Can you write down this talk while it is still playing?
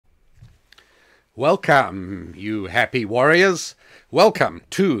Welcome, you happy warriors. Welcome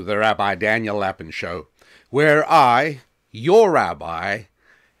to the Rabbi Daniel Lapin Show, where I, your rabbi,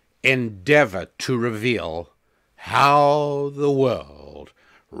 endeavor to reveal how the world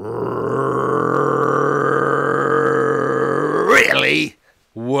really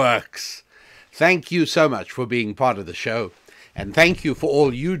works. Thank you so much for being part of the show, and thank you for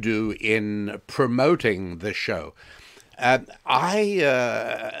all you do in promoting the show.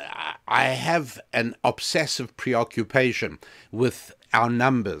 I have an obsessive preoccupation with our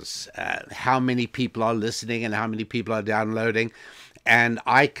numbers, how many people are listening and how many people are downloading. And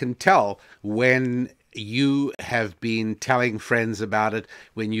I can tell when you have been telling friends about it,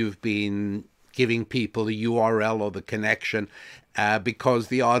 when you've been giving people the URL or the connection, because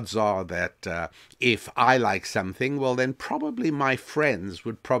the odds are that if I like something, well, then probably my friends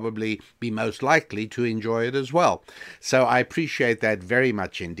would probably be most likely to enjoy it as well. So I appreciate that very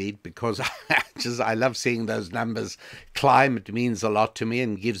much indeed, because I love seeing those numbers climb. It means a lot to me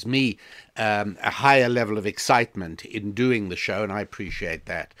and gives me a higher level of excitement in doing the show, and I appreciate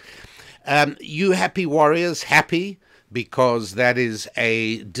that. You happy warriors, happy because that is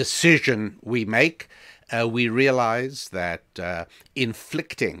a decision we make. We realize that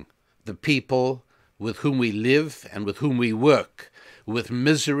inflicting the people with whom we live and with whom we work with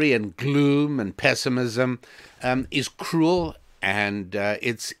misery and gloom and pessimism is cruel, and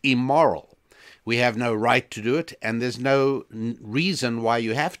it's immoral. We have no right to do it, and there's no reason why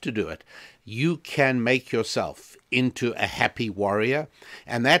you have to do it. You can make yourself into a happy warrior,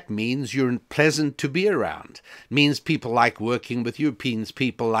 and that means you're pleasant to be around. It means people like working with you, it means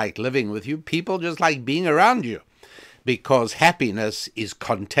people like living with you, people just like being around you, because happiness is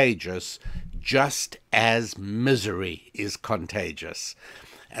contagious just as misery is contagious.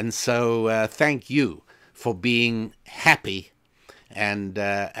 And so thank you for being happy and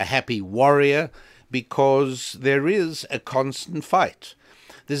a happy warrior, because there is a constant fight.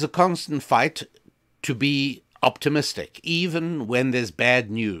 There's a constant fight to be optimistic, even when there's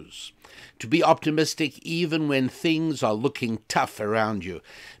bad news. To be optimistic even when things are looking tough around you.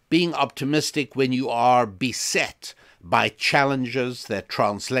 Being optimistic when you are beset by challenges that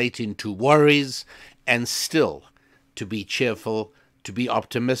translate into worries, and still to be cheerful, to be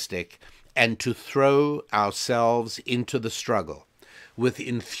optimistic, and to throw ourselves into the struggle with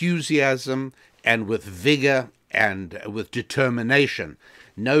enthusiasm and with vigor and with determination.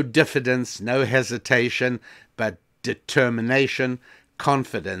 No diffidence, no hesitation, but determination,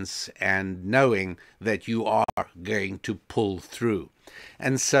 confidence, and knowing that you are going to pull through.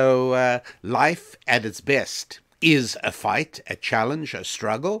 And so life at its best is a fight, a challenge, a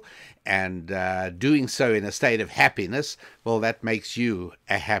struggle, and doing so in a state of happiness, well, that makes you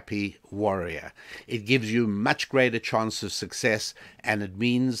a happy warrior. It gives you much greater chance of success, and it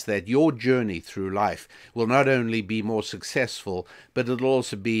means that your journey through life will not only be more successful, but it'll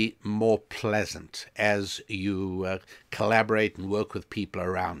also be more pleasant as you collaborate and work with people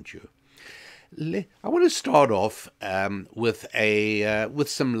around you. I want to start off with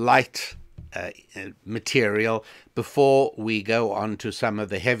some light material before we go on to some of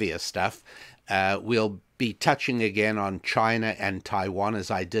the heavier stuff. We'll be touching again on China and Taiwan,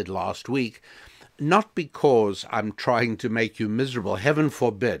 as I did last week, not because I'm trying to make you miserable, heaven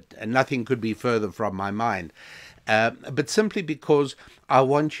forbid, and nothing could be further from my mind, but simply because I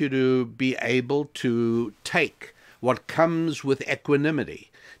want you to be able to take what comes with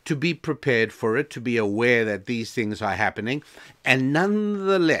equanimity, to be prepared for it, to be aware that these things are happening, and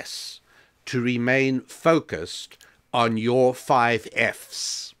nonetheless to remain focused on your 5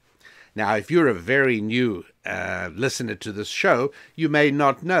 F's. Now, if you're a very new listener to this show, you may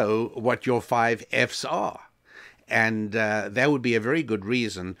not know what your 5 F's are. And that would be a very good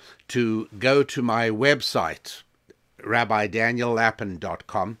reason to go to my website,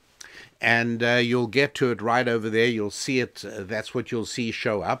 rabbidaniellapin.com, and you'll get to it right over there. You'll see it. That's what you'll see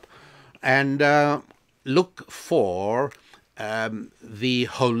show up. And look for The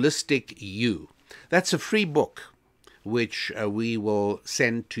Holistic You. That's a free book which we will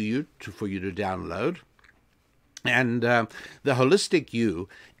send to you for you to download. And The Holistic You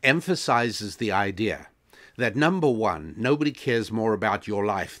emphasizes the idea that, number one, nobody cares more about your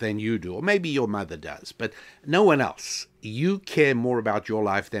life than you do, or maybe your mother does, but no one else. You care more about your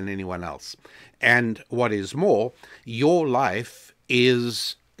life than anyone else. And what is more, your life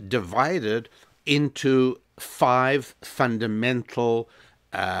is divided into 5 fundamental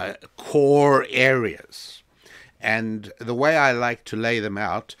core areas. And the way I like to lay them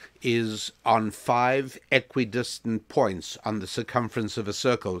out is on 5 equidistant points on the circumference of a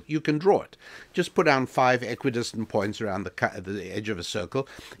circle. You can draw it. Just put down 5 equidistant points around the edge of a circle.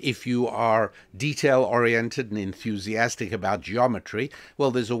 If you are detail-oriented and enthusiastic about geometry,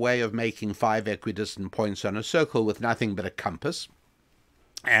 well, there's a way of making 5 equidistant points on a circle with nothing but a compass.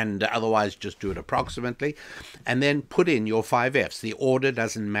 And otherwise just do it approximately. And then put in your 5 Fs. The order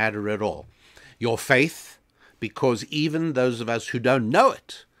doesn't matter at all. Your faith, because even those of us who don't know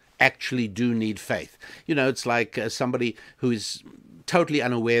it actually do need faith. You know, it's like somebody who is totally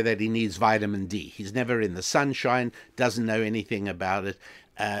unaware that he needs vitamin D. He's never in the sunshine, doesn't know anything about it.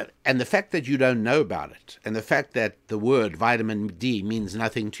 And the fact that you don't know about it, and the fact that the word vitamin D means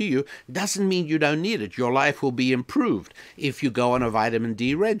nothing to you, doesn't mean you don't need it. Your life will be improved if you go on a vitamin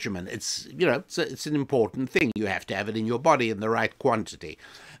D regimen. It's, you know, it's an important thing. You have to have it in your body in the right quantity.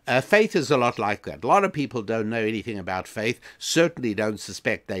 Faith is a lot like that. A lot of people don't know anything about faith, certainly don't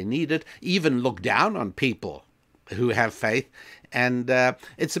suspect they need it, even look down on people who have faith, and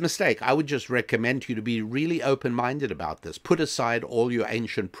it's a mistake. I would just recommend you to be really open-minded about this. Put aside all your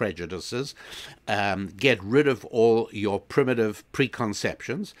ancient prejudices, get rid of all your primitive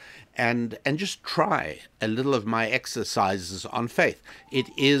preconceptions, and just try a little of my exercises on faith. It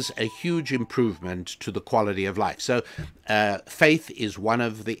is a huge improvement to the quality of life. So faith is one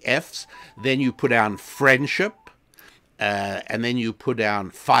of the Fs. Then you put down friendship, and then you put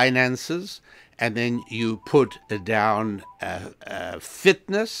down finances, and then you put down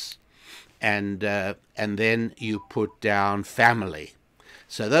fitness, and then you put down family.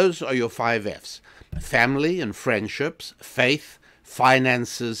 So those are your 5 Fs: family and friendships, faith,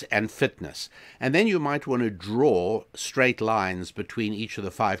 finances, and fitness. And then you might want to draw straight lines between each of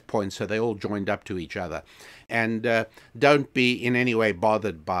the 5 points so they all joined up to each other. And don't be in any way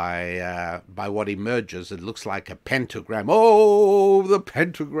bothered by what emerges. It looks like a pentagram. Oh, the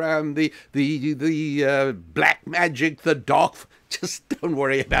pentagram, the black magic, the dark. Just don't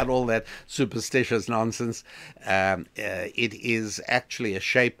worry about all that superstitious nonsense. It is actually a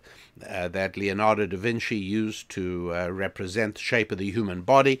shape that Leonardo da Vinci used to represent the shape of the human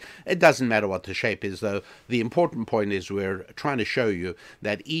body. It doesn't matter what the shape is, though. The important point is we're trying to show you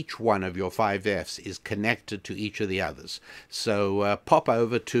that each one of your 5 Fs is connected to each of the others. So pop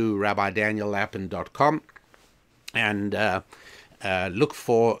over to RabbiDanielLapin.com and look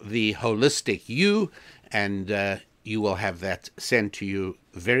for the holistic you, and you will have that sent to you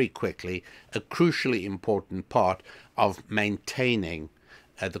very quickly, a crucially important part of maintaining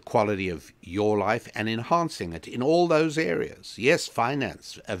the quality of your life and enhancing it in all those areas. Yes,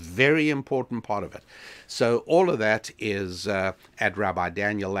 finance, a very important part of it. So all of that is at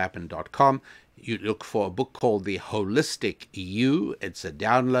RabbiDanielLapin.com. You look for a book called The Holistic You. It's a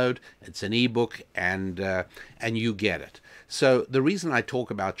download, it's an ebook, and you get it. So the reason I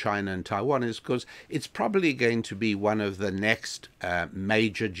talk about China and Taiwan is because it's probably going to be one of the next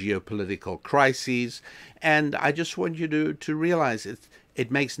major geopolitical crises, and I just want you to realize it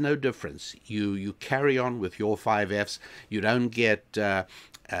makes no difference. You carry on with your 5 Fs. You don't get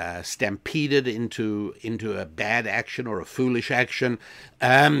stampeded into a bad action or a foolish action.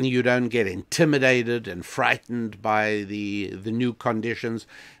 You don't get intimidated and frightened by the new conditions.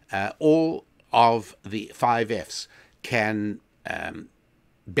 All of the 5 Fs can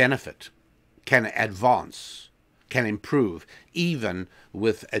benefit, can advance, can improve, even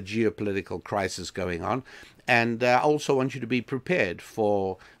with a geopolitical crisis going on. And I also want you to be prepared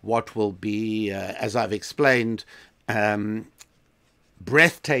for what will be, as I've explained,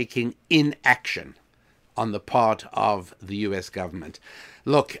 breathtaking inaction on the part of the U.S. government.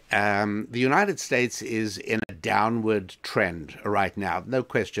 Look, the United States is in a downward trend right now, no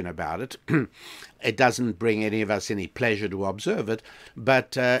question about it. It doesn't bring any of us any pleasure to observe it,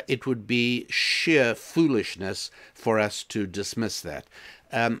 but it would be sheer foolishness for us to dismiss that.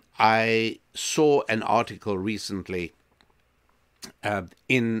 I saw an article recently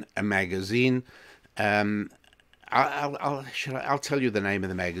in a magazine. I'll tell you the name of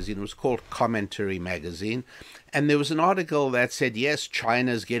the magazine. It was called Commentary Magazine. And there was an article that said, yes,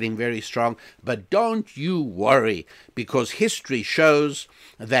 China's getting very strong, but don't you worry, because history shows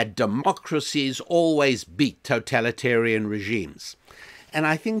that democracies always beat totalitarian regimes. And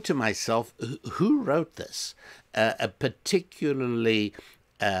I think to myself, who wrote this? A particularly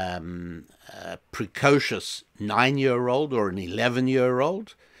precocious 9-year-old or an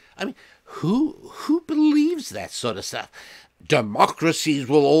 11-year-old? I mean, who believes that sort of stuff? democracies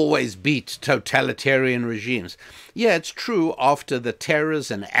will always beat totalitarian regimes. Yeah, it's true after the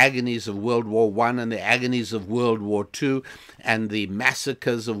terrors and agonies of World War One and the agonies of World War Two and the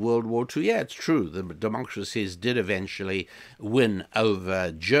massacres of World War Two. Yeah, it's true. The democracies did eventually win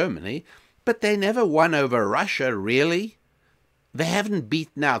over Germany, but they never won over Russia, really. They haven't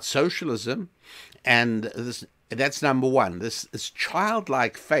beaten out socialism. And that's number one. This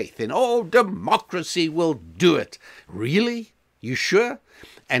childlike faith in, oh, democracy will do it. Really? You sure?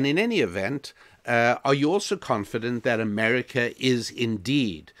 And in any event, are you also confident that America is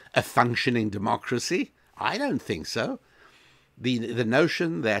indeed a functioning democracy? I don't think so. The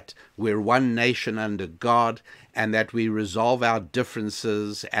notion that we're one nation under God and that we resolve our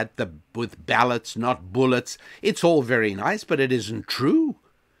differences with ballots, not bullets, it's all very nice, but it isn't true.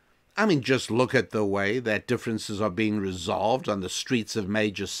 I mean, just look at the way that differences are being resolved on the streets of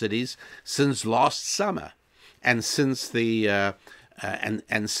major cities since last summer, and since the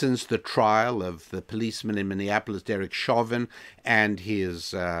since the trial of the policeman in Minneapolis, Derek Chauvin, and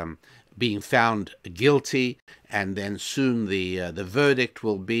his being found guilty, and then soon the verdict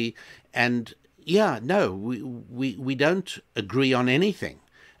will be. And yeah, no, we don't agree on anything.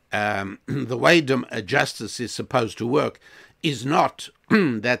 The way justice is supposed to work is not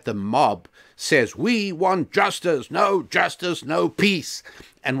that the mob says, we want justice, no peace.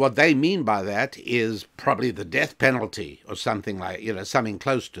 And what they mean by that is probably the death penalty or something like, something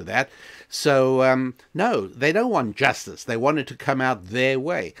close to that. So, no, they don't want justice. They want it to come out their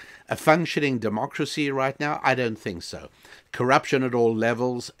way. A functioning democracy right now? I don't think so. Corruption at all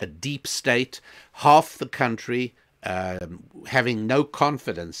levels, a deep state, half the country having no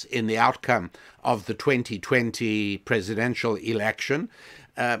confidence in the outcome of the 2020 presidential election.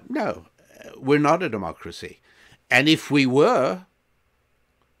 No, we're not a democracy. And if we were,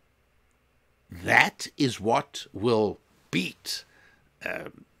 that is what will beat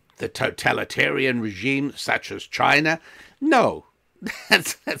the totalitarian regime such as China. No,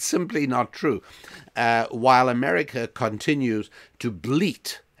 that's simply not true. While America continues to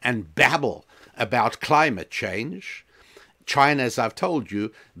bleat and babble about climate change, China, as I've told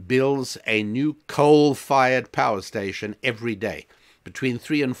you, builds a new coal-fired power station every day. Between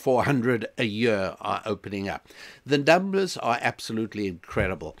 300 and 400 a year are opening up. The numbers are absolutely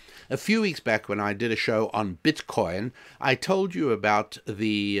incredible. A few weeks back when I did a show on Bitcoin, I told you about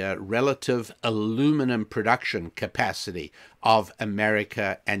the relative aluminum production capacity of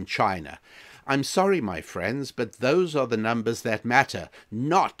America and China. I'm sorry, my friends, but those are the numbers that matter,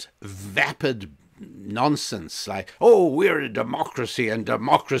 not vapid nonsense like, oh, we're a democracy and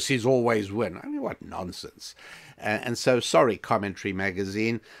democracies always win. I mean, what nonsense. And so, sorry, Commentary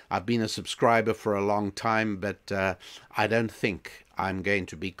Magazine. I've been a subscriber for a long time, but I don't think I'm going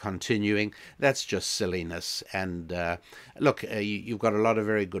to be continuing. That's just silliness. And look, you've got a lot of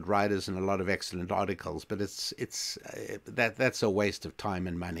very good writers and a lot of excellent articles, but that's a waste of time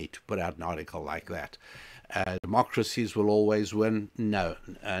and money to put out an article like that. Democracies will always win? No,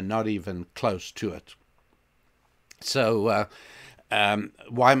 not even close to it. So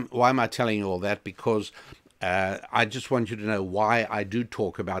why am I telling you all that? Because I just want you to know why I do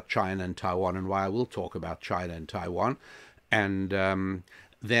talk about China and Taiwan, and why I will talk about China and Taiwan. And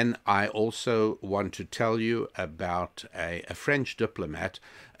then I also want to tell you about a French diplomat,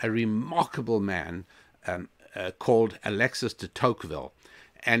 a remarkable man called Alexis de Tocqueville.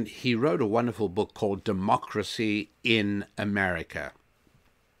 And he wrote a wonderful book called Democracy in America.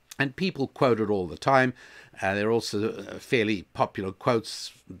 And people quote it all the time. There are also fairly popular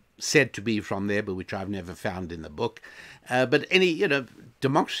quotes said to be from there, but which I've never found in the book. But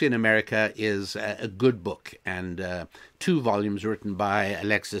Democracy in America is a good book, and 2 volumes written by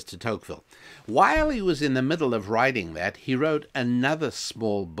Alexis de Tocqueville. While he was in the middle of writing that, he wrote another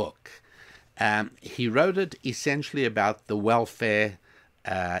small book. He wrote it essentially about the welfare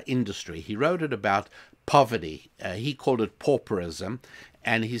industry. He wrote it about poverty. He called it pauperism.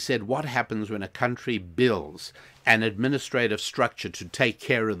 And he said, what happens when a country builds an administrative structure to take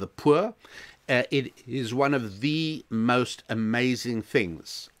care of the poor? It is one of the most amazing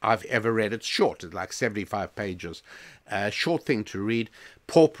things I've ever read. It's short, it's like 75 pages. Short thing to read,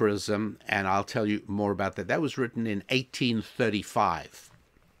 Pauperism, and I'll tell you more about that. That was written in 1835.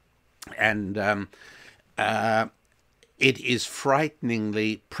 And it is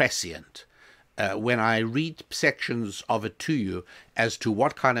frighteningly prescient. When I read sections of it to you as to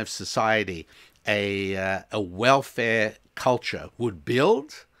what kind of society a welfare culture would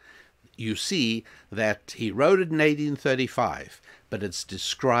build, you see that he wrote it in 1835, but it's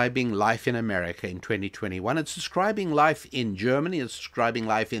describing life in America in 2021. It's describing life in Germany. It's describing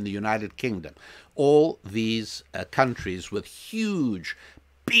life in the United Kingdom. All these countries with huge,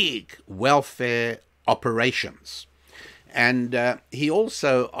 big welfare operations. And he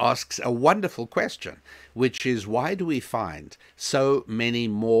also asks a wonderful question, which is, why do we find so many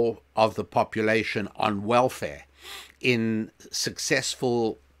more of the population on welfare in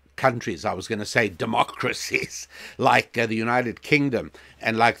successful countries, I was going to say democracies, like the United Kingdom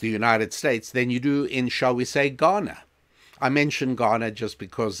and like the United States, than you do in, shall we say, Ghana? I mention Ghana just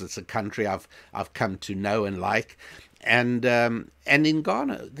because it's a country I've come to know and like. And in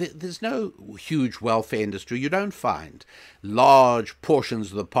Ghana, there's no huge welfare industry. You don't find large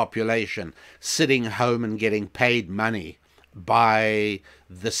portions of the population sitting home and getting paid money by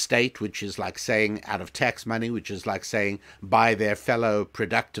the state, which is like saying out of tax money, which is like saying by their fellow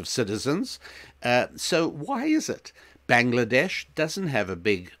productive citizens. So why is it Bangladesh doesn't have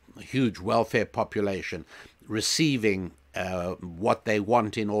a huge welfare population receiving what they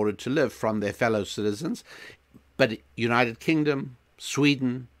want in order to live from their fellow citizens? But United Kingdom,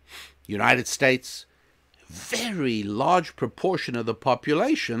 Sweden, United States, very large proportion of the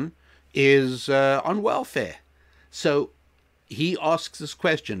population is on welfare. So he asks this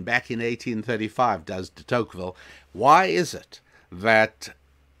question back in 1835, does de Tocqueville, why is it that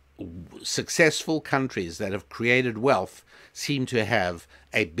successful countries that have created wealth seem to have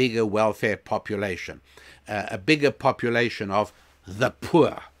a bigger welfare population, a bigger population of the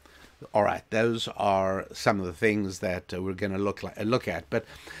poor? All right, those are some of the things that we're going to look at. But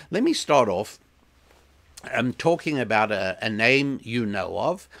let me start off talking about a name you know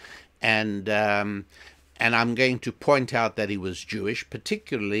of, and I'm going to point out that he was Jewish,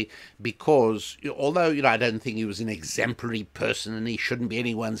 particularly because, although I don't think he was an exemplary person and he shouldn't be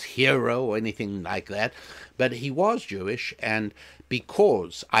anyone's hero or anything like that, but he was Jewish, and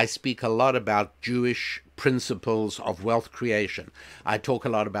because I speak a lot about Jewish principles of wealth creation, I talk a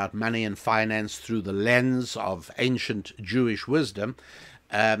lot about money and finance through the lens of ancient Jewish wisdom,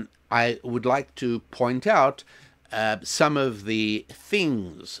 I would like to point out some of the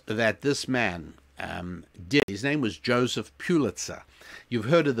things that this man did. His name was Joseph Pulitzer. You've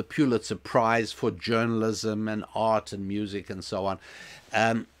heard of the Pulitzer Prize for journalism and art and music and so on.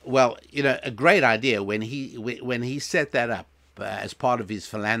 Well, a great idea when he set that up as part of his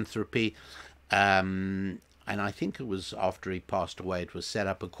philanthropy. And I think it was after he passed away, it was set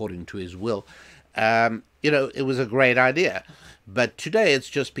up according to his will. It was a great idea. But today it's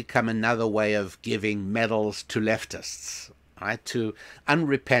just become another way of giving medals to leftists, right? To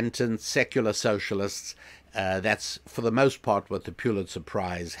unrepentant secular socialists. That's for the most part what the Pulitzer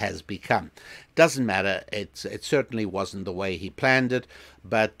Prize has become. Doesn't matter. It certainly wasn't the way he planned it.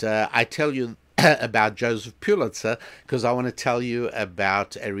 But I tell you about Joseph Pulitzer because I want to tell you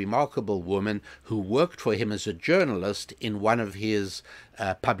about a remarkable woman who worked for him as a journalist in one of his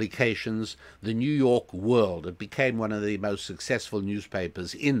publications, the New York World. It became one of the most successful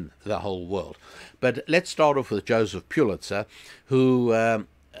newspapers in the whole world. But let's start off with Joseph Pulitzer, who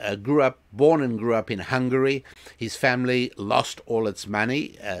born and grew up in Hungary. His family lost all its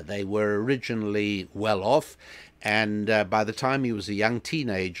money. They were originally well off, and by the time he was a young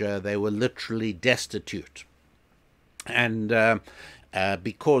teenager, they were literally destitute. And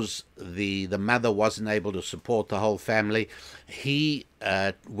because the mother wasn't able to support the whole family, he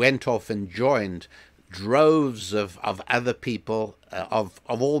went off and joined droves of other people of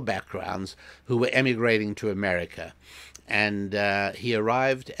all backgrounds who were emigrating to America. And he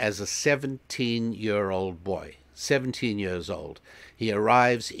arrived as a 17-year-old boy, 17 years old. He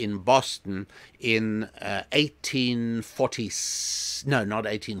arrives in Boston in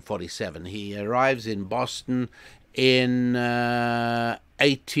 1847. He arrives in Boston in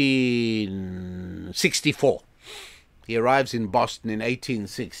 1864. He arrives in Boston in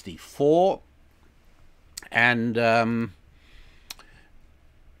 1864, and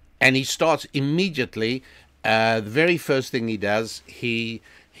he starts immediately. The very first thing he does, he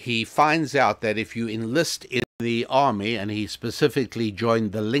finds out that if you enlist in the army, and he specifically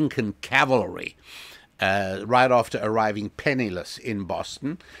joined the Lincoln Cavalry right after arriving penniless in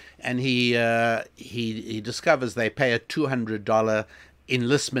Boston, and he discovers they pay a $200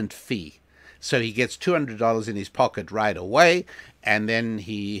 enlistment fee. So he gets $200 in his pocket right away, and then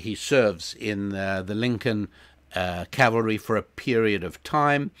he serves in the Lincoln Cavalry for a period of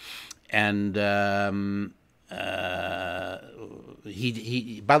time, and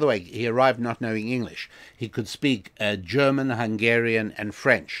he by the way, he arrived not knowing English. He could speak German, Hungarian, and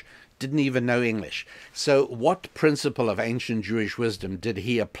French. didn't even know English. So what principle of ancient Jewish wisdom did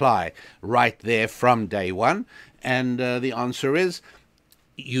he apply right there from day one? And the answer is,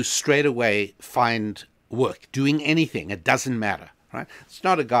 you straight away find work, doing anything. It doesn't matter, right? It's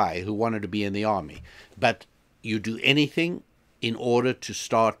not a guy who wanted to be in the army, but you do anything in order to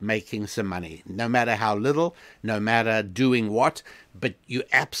start making some money, no matter how little, no matter doing what, but you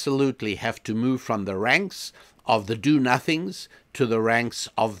absolutely have to move from the ranks of the do-nothings to the ranks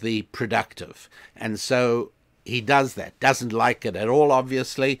of the productive. And so he does that. Doesn't like it at all,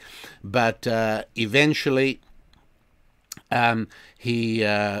 obviously, but eventually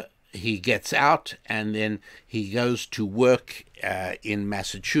he gets out, and then he goes to work in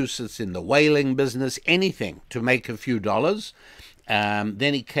Massachusetts in the whaling business, anything to make a few dollars.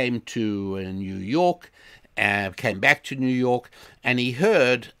 Then he came to New York, came back to New York, and he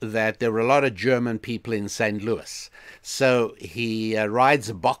heard that there were a lot of German people in St. Louis. So he rides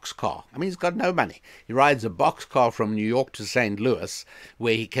a boxcar. I mean, he's got no money. He rides a boxcar from New York to St. Louis,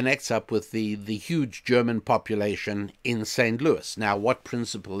 where he connects up with the huge German population in St. Louis. Now, what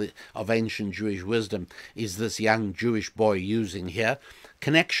principle of ancient Jewish wisdom is this young Jewish boy using here?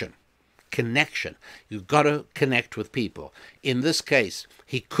 Connection. Connection. You've got to connect with people. In this case,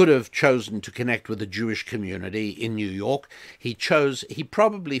 he could have chosen to connect with the Jewish community in New York. He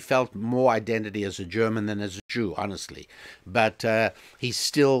probably felt more identity as a German than as a Jew, honestly. But he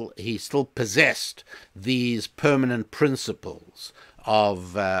still possessed these permanent principles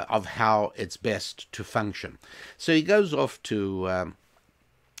of how it's best to function. So he goes off to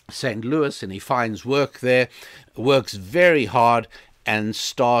St. Louis, and he finds work there, works very hard, and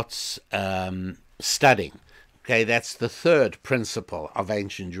starts studying. Okay, that's the third principle of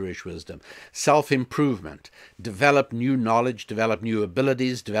ancient Jewish wisdom. Self-improvement. Develop new knowledge, develop new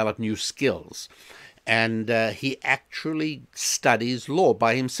abilities, develop new skills. And he actually studies law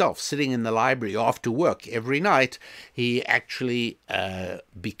by himself, sitting in the library after work every night. He actually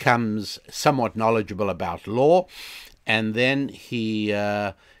becomes somewhat knowledgeable about law, and then he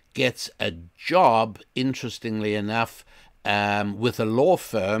gets a job, interestingly enough, with a law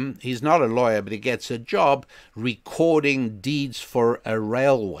firm. He's not a lawyer, but he gets a job recording deeds for a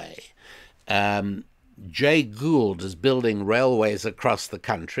railway. Jay Gould is building railways across the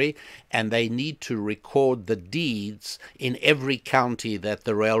country, and they need to record the deeds in every county that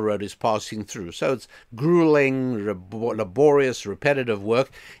the railroad is passing through. So it's grueling, laborious, repetitive work.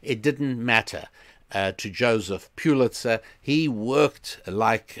 It didn't matter to Joseph Pulitzer. He worked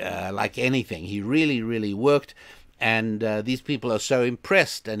like anything. He really, really worked. And these people are so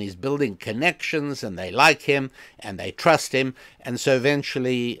impressed, and he's building connections, and they like him, and they trust him, and so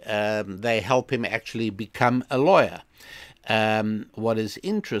eventually they help him actually become a lawyer. What is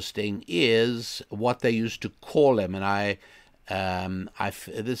interesting is what they used to call him, and I'm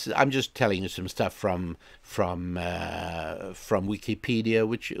just telling you some stuff from Wikipedia,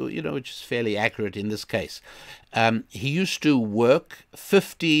 which is fairly accurate in this case. He used to work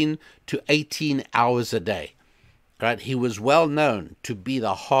 15 to 18 hours a day. Right? He was well known to be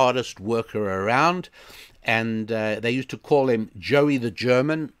the hardest worker around, and they used to call him Joey the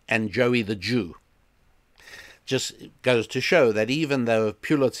German and Joey the Jew. Just goes to show that even though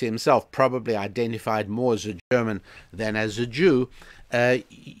Pulitzer himself probably identified more as a German than as a Jew,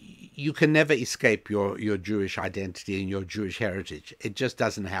 you can never escape your Jewish identity and your Jewish heritage. It just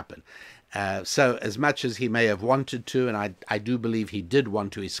doesn't happen. So as much as he may have wanted to, and I do believe he did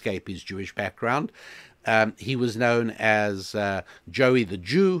want to escape his Jewish background, he was known as Joey the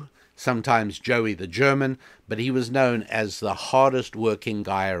Jew, sometimes Joey the German, but he was known as the hardest working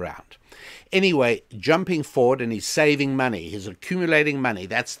guy around. Anyway, jumping forward, and he's saving money, he's accumulating money.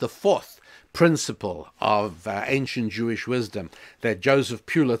 That's the fourth principle of ancient Jewish wisdom that Joseph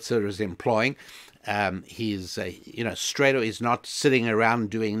Pulitzer is employing. He's straight away. He's not sitting around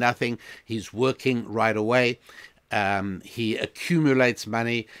doing nothing. He's working right away. He accumulates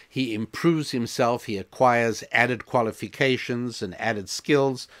money, he improves himself, he acquires added qualifications and added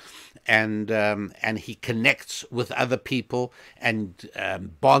skills, and he connects with other people and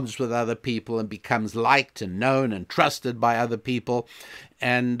bonds with other people and becomes liked and known and trusted by other people.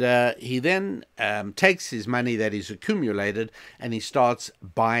 And he then takes his money that he's accumulated, and he starts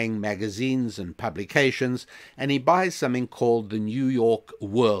buying magazines and publications, and he buys something called the New York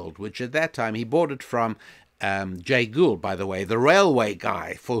World, which at that time he bought it from Jay Gould, by the way, the railway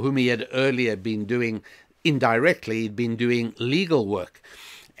guy for whom he had earlier been doing, indirectly, he'd been doing legal work.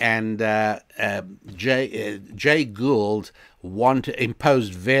 and Jay Gould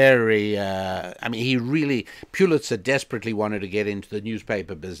imposed very. I mean, he really Pulitzer desperately wanted to get into the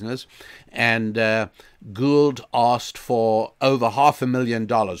newspaper business, and Gould asked for over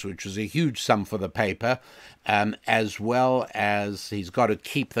 $500,000, which was a huge sum for the paper. As well as he's got to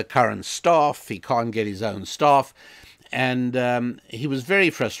keep the current staff. He can't get his own staff. And he was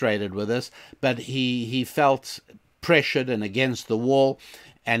very frustrated with this, but he felt pressured and against the wall,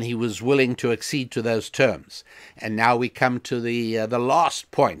 and he was willing to accede to those terms. And now we come to the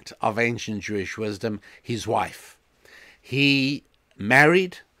last point of ancient Jewish wisdom, his wife. He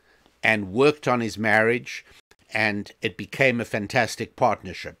married and worked on his marriage, and it became a fantastic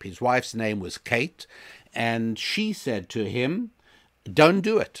partnership. His wife's name was Kate, and she said to him, don't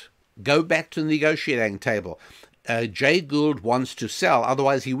do it. Go back to the negotiating table. Jay Gould wants to sell,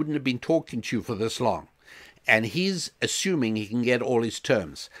 otherwise he wouldn't have been talking to you for this long. And he's assuming he can get all his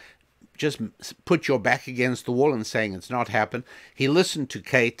terms. Just put your back against the wall and saying it's not happened. He listened to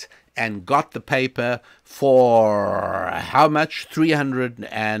Kate and got the paper for how much? 300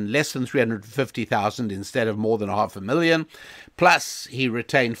 and less than 350,000 instead of more than $500,000. Plus, he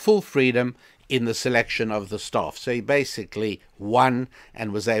retained full freedom in the selection of the staff. So he basically won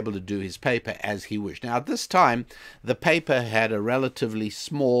and was able to do his paper as he wished. Now, at this time, the paper had a relatively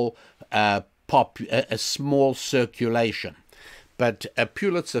small small circulation, but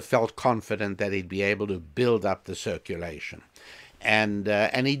Pulitzer felt confident that he'd be able to build up the circulation, and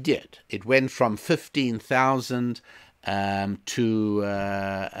he did. It went from 15,000 to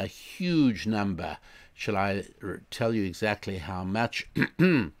a huge number. Shall I tell you exactly how much?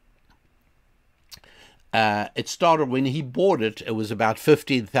 It started when he bought it. It was about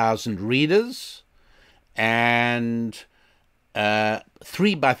 15,000 readers, and by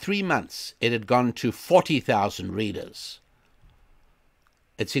 3 months, it had gone to 40,000 readers.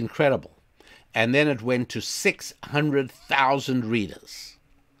 It's incredible. And then it went to 600,000 readers.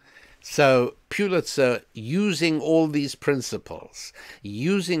 So Pulitzer, using all these principles,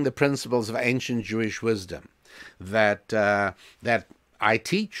 using the principles of ancient Jewish wisdom that I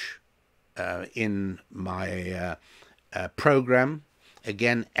teach in my program,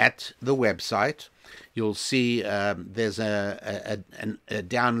 again at the website, you'll see there's a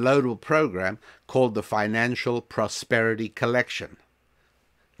downloadable program called the Financial Prosperity Collection.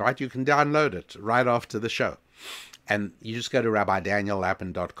 Right, you can download it right after the show, and you just go to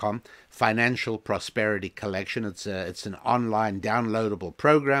rabbidaniellapin.com. Financial Prosperity Collection. It's an online downloadable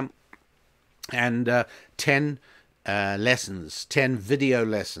program, and 10 lessons, 10 video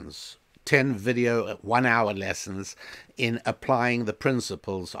lessons. 10 video 1-hour lessons in applying the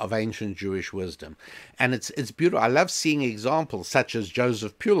principles of ancient Jewish wisdom. And it's beautiful. I love seeing examples such as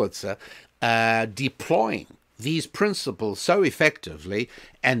Joseph Pulitzer deploying these principles so effectively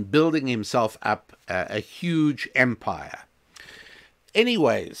and building himself up a huge empire.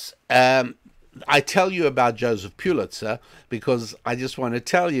 Anyways, I tell you about Joseph Pulitzer because I just want to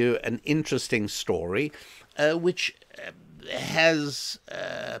tell you an interesting story which has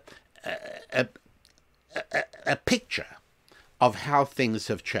a picture of how things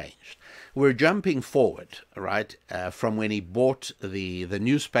have changed. We're jumping forward, right, from when he bought the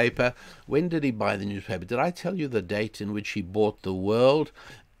newspaper. When did he buy the newspaper? Did I tell you the date in which he bought the World?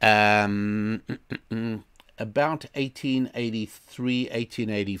 About 1883,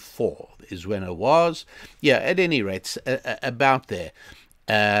 1884 is when it was. Yeah, at any rate, about there.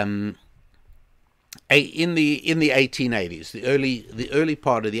 In the 1880s, the early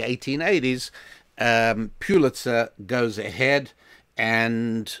part of the 1880s, Pulitzer goes ahead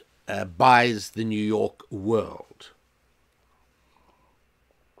and buys the New York World.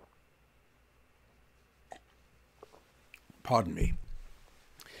 Pardon me.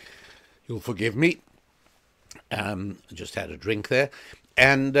 You'll forgive me. I just had a drink there,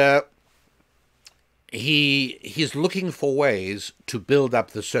 and he's looking for ways to build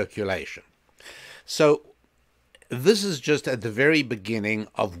up the circulation. So this is just at the very beginning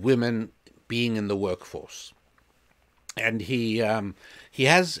of women being in the workforce. And he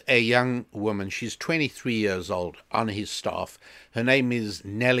has a young woman, she's 23 years old, on his staff. Her name is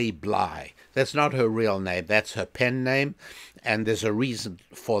Nellie Bly. That's not her real name, that's her pen name, and there's a reason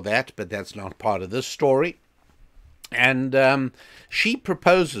for that, but that's not part of this story. And she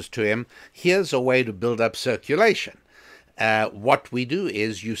proposes to him, here's a way to build up circulation. What we do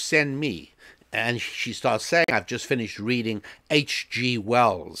is you send me. And she starts saying, I've just finished reading H.G.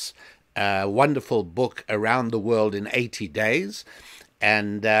 Wells' wonderful book, Around the World in 80 Days.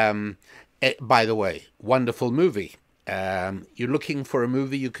 And by the way, wonderful movie. You're looking for a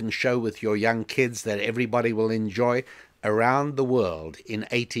movie you can show with your young kids that everybody will enjoy. around the world in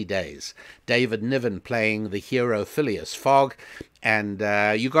 80 days. David Niven playing the hero Phileas Fogg, and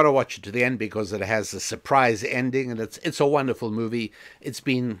you got to watch it to the end because it has a surprise ending, and it's a wonderful movie. It's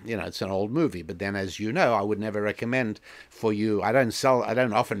been, it's an old movie, but then, as you know, I would never recommend for you. I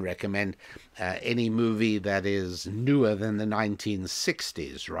don't often recommend any movie that is newer than the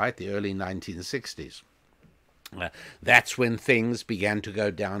 1960s, right? The early 1960s. That's when things began to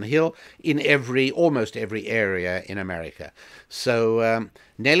go downhill in almost every area in America. So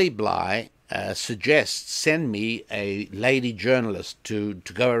Nellie Bly suggests send me a lady journalist to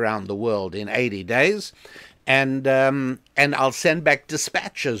go around the world in 80 days, and I'll send back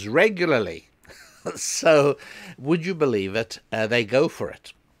dispatches regularly. So would you believe it? They go for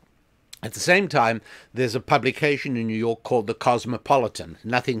it. At the same time, there's a publication in New York called The Cosmopolitan,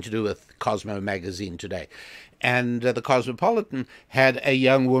 nothing to do with Cosmo magazine today. And the Cosmopolitan had a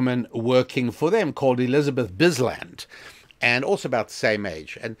young woman working for them called Elizabeth Bisland, and also about the same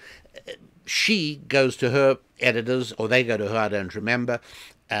age. And she goes to her editors, or they go to her, I don't remember.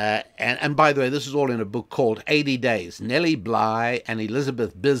 And by the way, this is all in a book called 80 Days, Nellie Bly and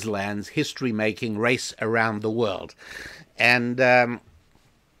Elizabeth Bisland's History-Making Race Around the World. And,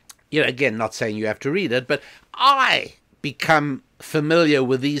 again, not saying you have to read it, but I become familiar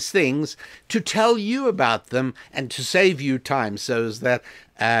with these things to tell you about them and to save you time, so that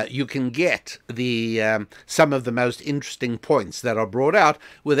you can get some of the most interesting points that are brought out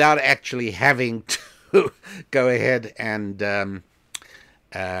without actually having to go ahead and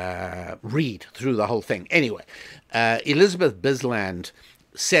read through the whole thing. Anyway, Elizabeth Bisland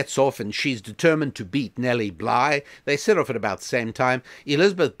sets off, and she's determined to beat Nellie Bly. They set off at about the same time.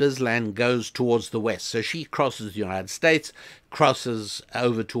 Elizabeth Bisland goes towards the west. So she crosses the United States, crosses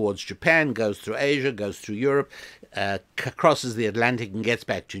over towards Japan, goes through Asia, goes through Europe, crosses the Atlantic and gets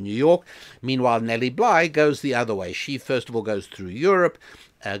back to New York. Meanwhile, Nellie Bly goes the other way. She first of all goes through Europe,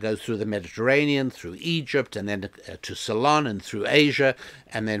 goes through the Mediterranean, through Egypt, and then to Ceylon and through Asia,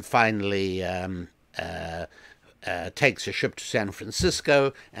 and then finally takes a ship to San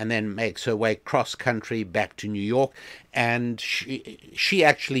Francisco, and then makes her way cross-country back to New York. And she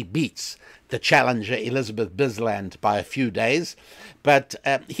actually beats the challenger Elizabeth Bisland by a few days. But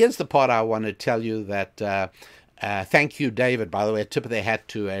here's the part I want to tell you that thank you, David, by the way, a tip of the hat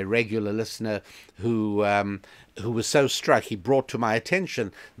to a regular listener who was so struck. He brought to my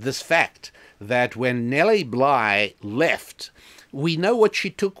attention this fact that when Nellie Bly left, we know what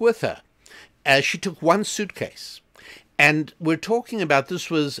she took with her. She took one suitcase. And we're talking about,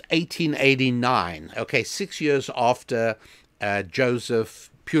 this was 1889, okay, 6 years after Joseph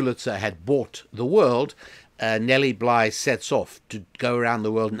Pulitzer had bought the world. Nellie Bly sets off to go around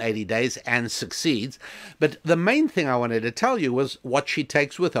the world in 80 days and succeeds. But the main thing I wanted to tell you was what she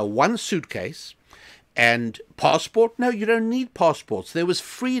takes with her. One suitcase. And passport? No, you don't need passports. There was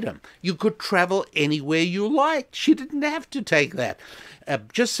freedom. You could travel anywhere you liked. She didn't have to take that.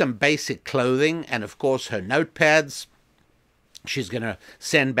 Just some basic clothing and, of course, her notepads. She's going to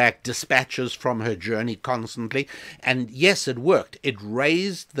send back dispatches from her journey constantly. And yes, it worked. It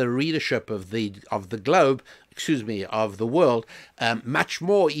raised the readership of the globe, of the world, much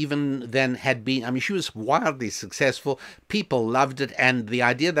more even than had been. I mean, she was wildly successful. People loved it. And the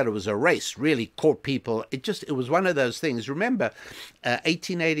idea that it was a race really caught people. It was one of those things. Remember,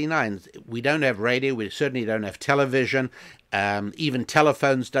 1889, we don't have radio. We certainly don't have television. Even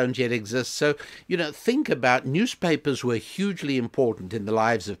telephones don't yet exist. So, think about, newspapers were hugely important in the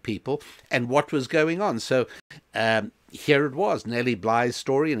lives of people and what was going on. So here it was, Nellie Bly's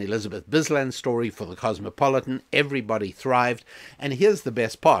story and Elizabeth Bisland's story for the Cosmopolitan. Everybody thrived. And here's the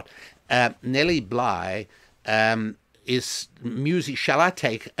best part. Nellie Bly is music. Shall I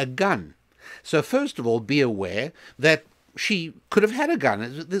take a gun? So first of all, be aware that she could have had a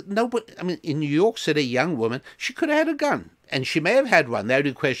gun. Nobody, I mean, in New York City, a young woman, she could have had a gun. And she may have had one. The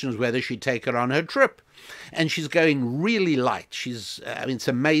only question is whether she'd take it on her trip. And she's going really light. It's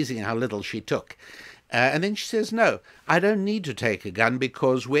amazing how little she took. And then she says, no, I don't need to take a gun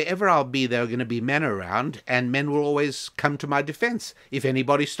because wherever I'll be, there are going to be men around, and men will always come to my defense if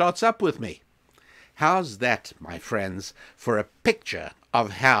anybody starts up with me. How's that, my friends, for a picture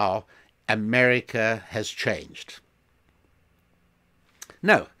of how America has changed?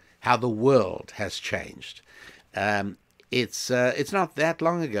 No, how the world has changed. It's not that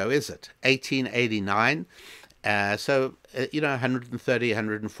long ago, is it? 1889. So 130,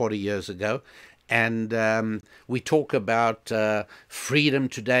 140 years ago. And we talk about freedom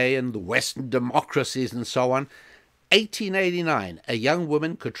today and the Western democracies and so on. 1889, a young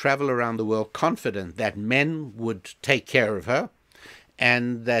woman could travel around the world confident that men would take care of her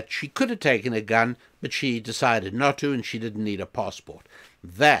and that she could have taken a gun, but she decided not to, and she didn't need a passport.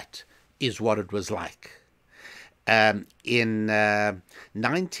 That is what it was like. In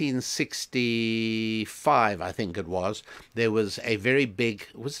 1965, I think it was, there was a very big,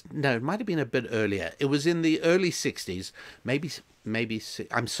 it might have been a bit earlier. It was in the early 60s, maybe,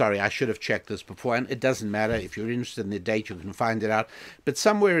 I'm sorry, I should have checked this before, and it doesn't matter. If you're interested in the date, you can find it out. But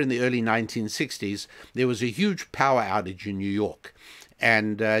somewhere in the early 1960s, there was a huge power outage in New York.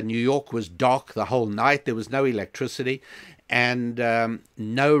 And New York was dark the whole night. There was no electricity, and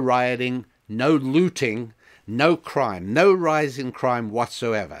no rioting, no looting, no crime, no rise in crime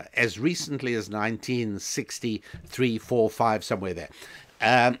whatsoever, as recently as 1963, 4, 5, somewhere there.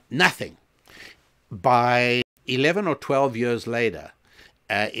 Nothing. By 11 or 12 years later,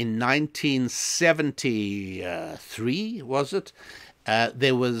 in 1973, was it?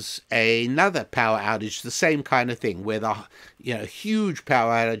 There was another power outage, the same kind of thing, where the huge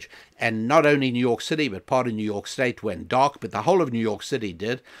power outage, and not only New York City, but part of New York State went dark, but the whole of New York City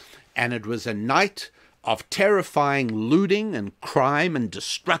did, and it was a night of terrifying looting and crime and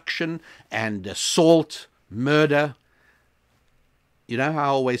destruction and assault, murder. You know how I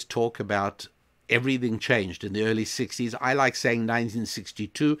always talk about everything changed in the early 60s? I like saying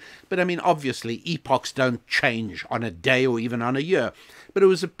 1962, but I mean, obviously, epochs don't change on a day or even on a year. But it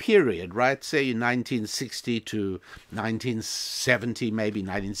was a period, right? Say 1960 to 1970, maybe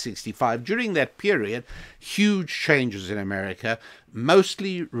 1965. During that period, huge changes in America,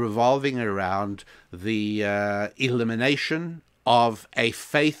 mostly revolving around the elimination of a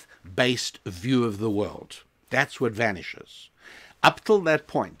faith-based view of the world. That's what vanishes. Up till that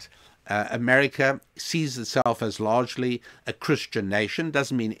point, America sees itself as largely a Christian nation.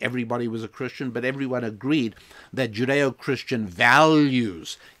 Doesn't mean everybody was a Christian, but everyone agreed that Judeo-Christian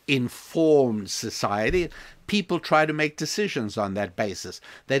values informed society. People try to make decisions on that basis.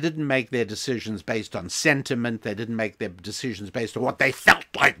 They didn't make their decisions based on sentiment. They didn't make their decisions based on what they felt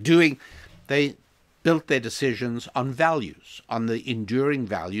like doing. They built their decisions on values, on the enduring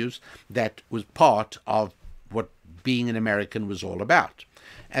values that was part of what being an American was all about.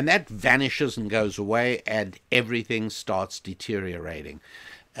 And that vanishes and goes away, and everything starts deteriorating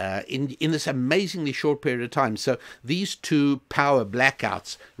in this amazingly short period of time. So these two power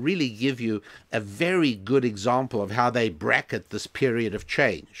blackouts really give you a very good example of how they bracket this period of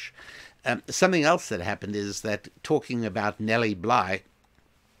change. Something else that happened is that, talking about Nellie Bly,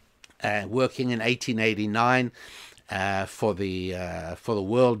 working in 1889, for the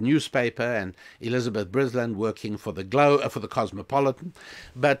World newspaper, and Elizabeth Brisland working for the for the Cosmopolitan.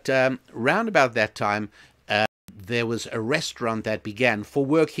 But round about that time, there was a restaurant that began for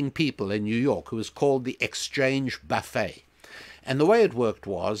working people in New York. It was called the Exchange Buffet. And the way it worked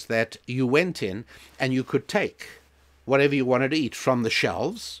was that you went in and you could take whatever you wanted to eat from the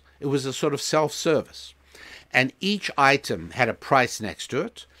shelves. It was a sort of self-service. And each item had a price next to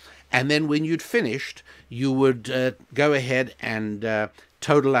it. And then when you'd finished, you would go ahead and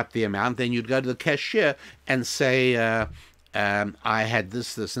total up the amount. Then you'd go to the cashier and say, I had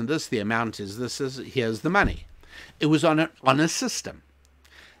this, this, and this. The amount is this. Here's the money. It was on a system.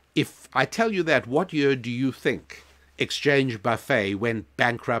 If I tell you that, what year do you think Exchange Buffet went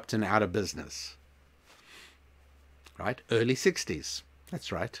bankrupt and out of business? Right? Early 60s.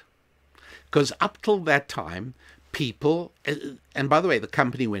 That's right. Because up till that time, people, and by the way, the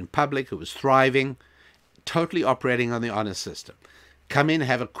company went public, it was thriving, totally operating on the honor system. Come in,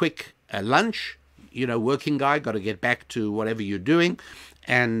 have a quick lunch, working guy, got to get back to whatever you're doing,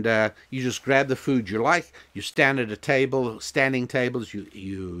 and you just grab the food you like, you stand at a table, standing tables,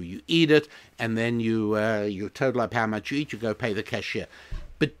 you eat it, and then you total up how much you eat, you go pay the cashier.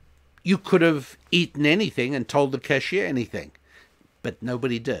 But you could have eaten anything and told the cashier anything, but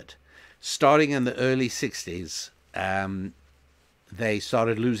nobody did. Starting in the early 60s, they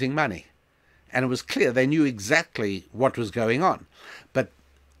started losing money. And it was clear they knew exactly what was going on. But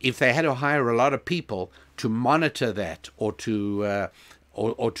if they had to hire a lot of people to monitor that or to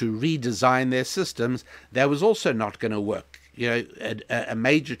redesign their systems, that was also not going to work. A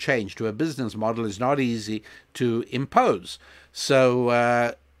major change to a business model is not easy to impose.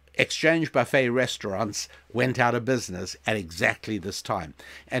 So Exchange Buffet restaurants went out of business at exactly this time.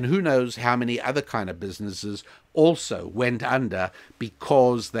 And who knows how many other kind of businesses also went under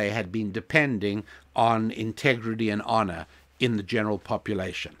because they had been depending on integrity and honor in the general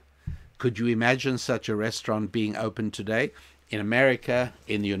population. Could you imagine such a restaurant being open today? In America,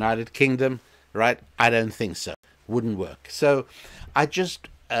 in the United Kingdom, right? I don't think so. Wouldn't work. So I just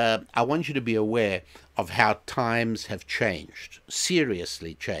I want you to be aware of how times have changed,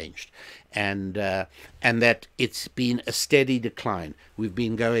 seriously changed, and that it's been a steady decline. We've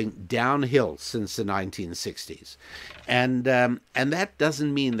been going downhill since the 1960s, and that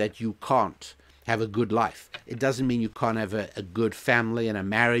doesn't mean that you can't have a good life. It doesn't mean you can't have a good family and a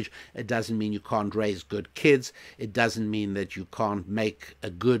marriage. It doesn't mean you can't raise good kids. It doesn't mean that you can't make a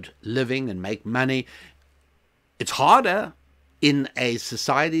good living and make money. It's harder in a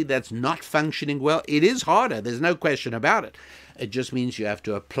society that's not functioning well. It is harder. There's no question about it. It just means you have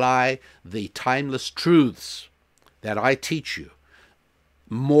to apply the timeless truths that I teach you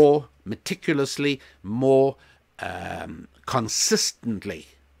more meticulously, more consistently,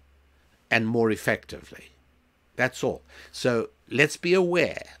 and more effectively. That's all. So let's be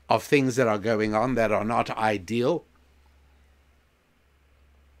aware of things that are going on that are not ideal.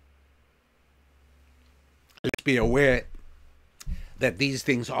 Let's be aware that these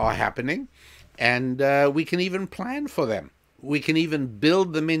things are happening, and we can even plan for them. We can even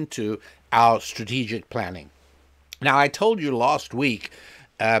build them into our strategic planning. Now, I told you last week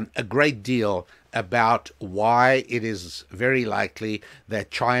a great deal about why it is very likely that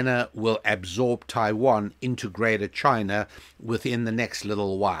China will absorb Taiwan into Greater China within the next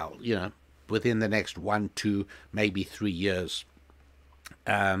little while, within the next 1, 2, maybe 3 years.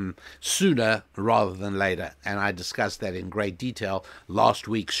 Sooner rather than later, and I discussed that in great detail last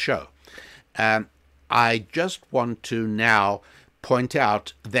week's show. I just want to now point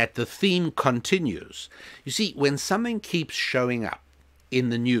out that the theme continues. You see, when something keeps showing up in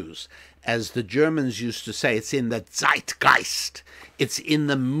the news, as the Germans used to say, it's in the Zeitgeist, it's in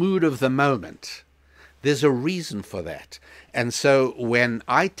the mood of the moment. There's a reason for that. And so when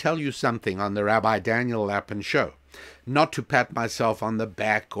I tell you something on the Rabbi Daniel Lapin show, not to pat myself on the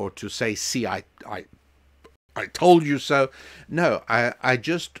back or to say, see, I told you so. No, I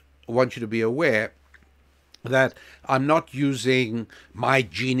just want you to be aware that I'm not using my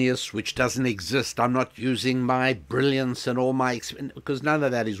genius, which doesn't exist. I'm not using my brilliance and all my experience, because none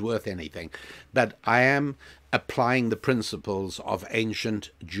of that is worth anything. But I am applying the principles of ancient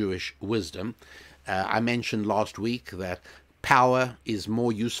Jewish wisdom. I mentioned last week that power is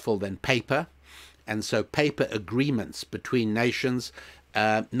more useful than paper. And so paper agreements between nations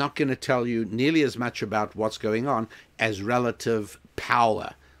not going to tell you nearly as much about what's going on as relative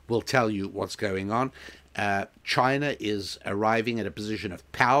power will tell you what's going on. China is arriving at a position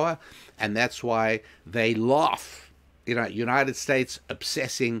of power, and that's why they laugh. United States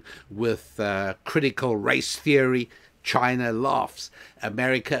obsessing with critical race theory, China laughs.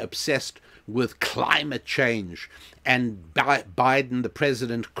 America obsessed with climate change, and Biden, the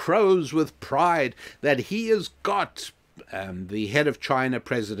president, crows with pride that he has got the head of China,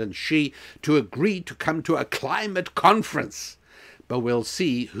 President Xi, to agree to come to a climate conference. But we'll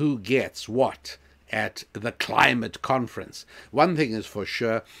see who gets what at the climate conference. One thing is for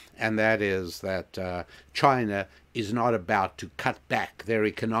sure, and that is that China is not about to cut back their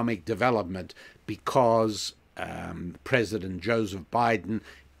economic development because President Joseph Biden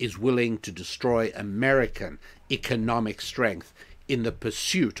is willing to destroy American economic strength in the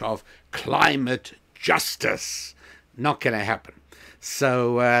pursuit of climate justice. Not going to happen.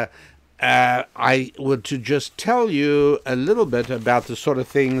 So I would to just tell you a little bit about the sort of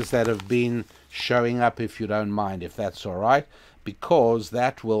things that have been showing up, if you don't mind, if that's all right, because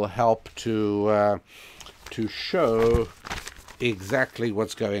that will help to show exactly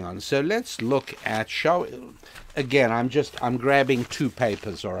what's going on. So let's look at again, I'm grabbing two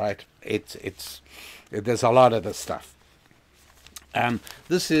papers, all right? There's a lot of this stuff.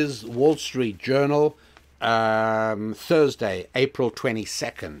 This is Wall Street Journal, Thursday, April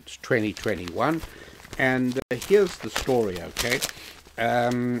 22nd, 2021. And here's the story, okay?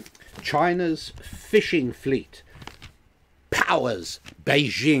 China's fishing fleet powers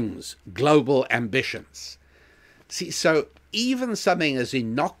Beijing's global ambitions. See, so even something as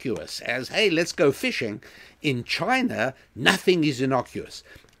innocuous as, hey, let's go fishing, in China, nothing is innocuous.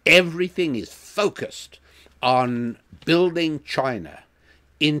 Everything is focused on building China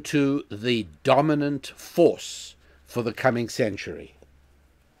into the dominant force for the coming century.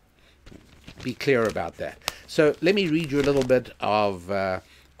 Be clear about that. So let me read you a little bit of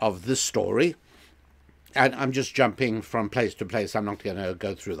this story. And I'm just jumping from place to place. I'm not going to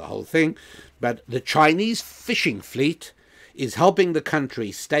go through the whole thing. But the Chinese fishing fleet is helping the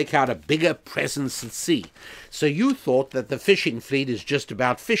country stake out a bigger presence at sea. So you thought that the fishing fleet is just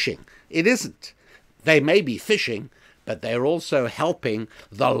about fishing. It isn't. They may be fishing, but they're also helping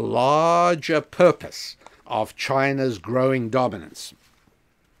the larger purpose of China's growing dominance.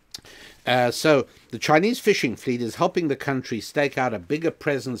 So the Chinese fishing fleet is helping the country stake out a bigger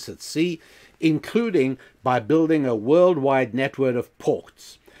presence at sea, including by building a worldwide network of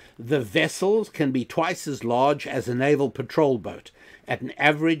ports. The vessels can be twice as large as a naval patrol boat, at an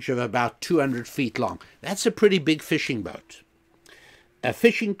average of about 200 feet long. That's a pretty big fishing boat.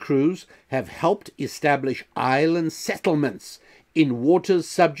 Fishing crews have helped establish island settlements in waters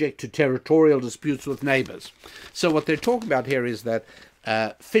subject to territorial disputes with neighbors. So what they're talking about here is that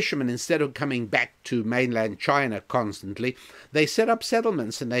fishermen, instead of coming back to mainland China constantly, they set up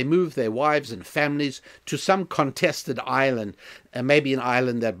settlements and they move their wives and families to some contested island, maybe an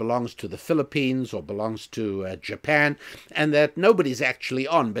island that belongs to the Philippines or belongs to Japan, and that nobody's actually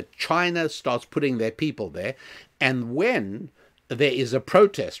on, but China starts putting their people there. And when there is a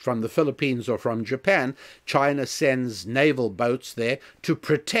protest from the Philippines or from Japan, China sends naval boats there to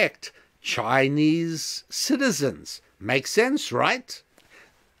protect Chinese citizens. Makes sense, right?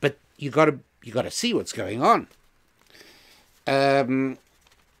 But you got to see what's going on.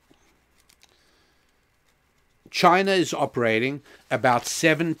 China is operating about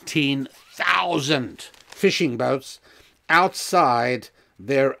 17,000 fishing boats outside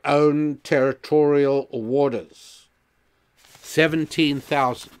their own territorial waters.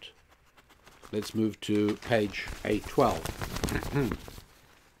 17,000. Let's move to page 812.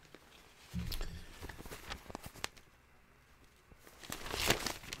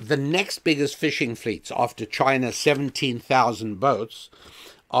 The next biggest fishing fleets after China's 17,000 boats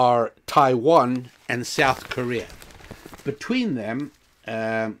are Taiwan and South Korea. Between them,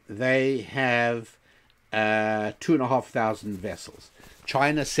 they have 2,500 vessels.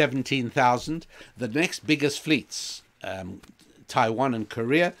 China, 17,000. The next biggest fleets, Taiwan and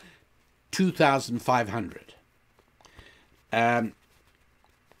Korea, 2,500.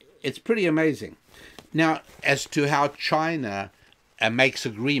 It's pretty amazing. Now, as to how China makes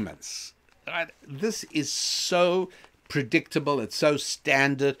agreements, right? This is so predictable. It's so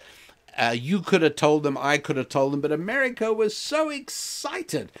standard. You could have told them, I could have told them, but America was so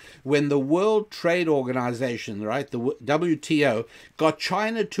excited when the World Trade Organization, right, the WTO, got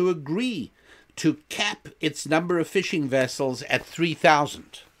China to agree to cap its number of fishing vessels at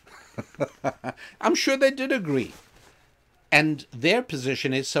 3,000. I'm sure they did agree. And their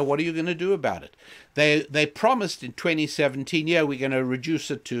position is, so what are you going to do about it? They promised in 2017, yeah, we're going to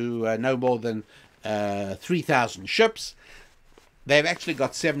reduce it to no more than 3,000 ships. They've actually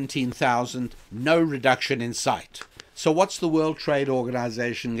got 17,000, no reduction in sight. So what's the World Trade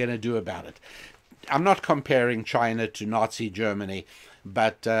Organization going to do about it? I'm not comparing China to Nazi Germany,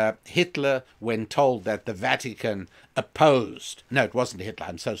 but Hitler, when told that the Vatican opposed, no, it wasn't Hitler,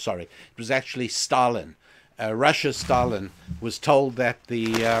 I'm so sorry, it was actually Stalin. Russia's Stalin was told that what's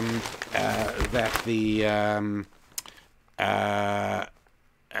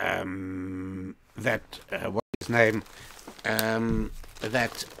his name,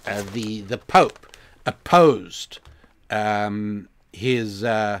 the Pope opposed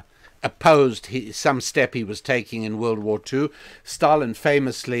some step he was taking in World War II. Stalin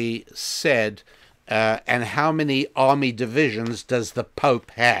famously said, "And how many army divisions does the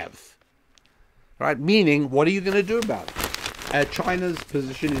Pope have?" Right? Meaning, what are you going to do about it? China's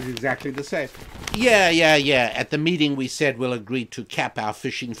position is exactly the same. Yeah. At the meeting we said we'll agree to cap our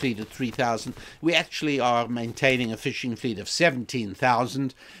fishing fleet at 3,000. We actually are maintaining a fishing fleet of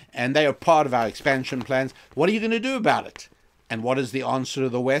 17,000, and they are part of our expansion plans. What are you going to do about it? And what is the answer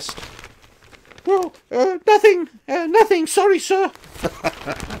of the West? Well, nothing. Sorry, sir.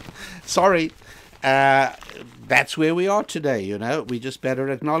 Sorry. That's where we are today, you know. We just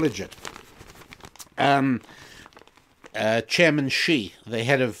better acknowledge it. Chairman Xi, the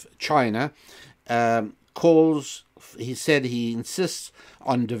head of China, he said he insists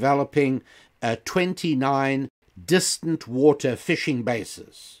on developing 29 distant water fishing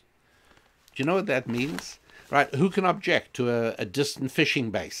bases. Do you know what that means? Right? Who can object to a distant fishing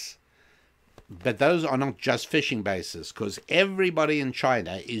base? But those are not just fishing bases, because everybody in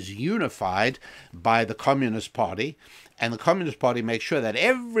China is unified by the Communist Party, and the Communist Party makes sure that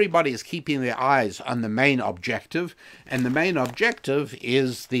everybody is keeping their eyes on the main objective, and the main objective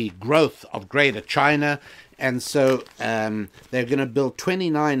is the growth of Greater China. And so they're going to build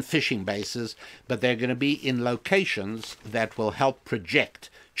 29 fishing bases, but they're going to be in locations that will help project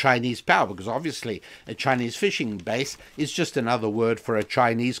Chinese power, because obviously a Chinese fishing base is just another word for a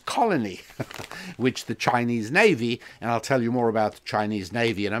Chinese colony, which the Chinese Navy, and I'll tell you more about the Chinese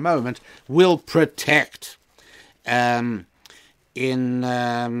Navy in a moment, will protect. One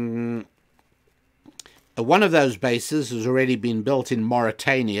of those bases has already been built in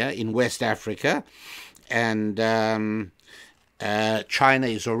Mauritania in West Africa, and China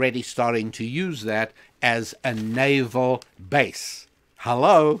is already starting to use that as a naval base.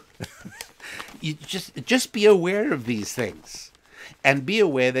 Hello? You just be aware of these things. And be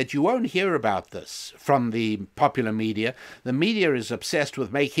aware that you won't hear about this from the popular media. The media is obsessed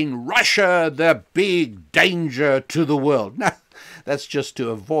with making Russia the big danger to the world. No, that's just to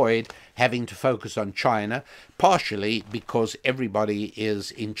avoid having to focus on China, partially because everybody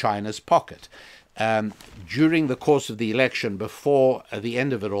is in China's pocket. During the course of the election, before the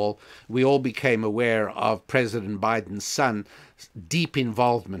end of it all, we all became aware of President Biden's son's deep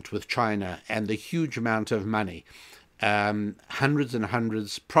involvement with China and the huge amount of money. Hundreds and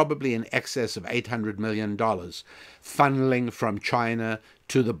hundreds, probably in excess of $800 million, funneling from China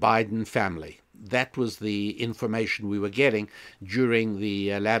to the Biden family. That was the information we were getting during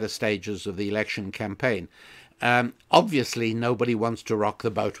the latter stages of the election campaign. Obviously, nobody wants to rock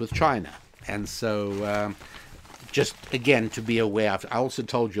the boat with China. And so just, again, to be aware. I also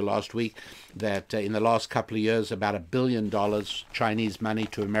told you last week that in the last couple of years, about $1 billion Chinese money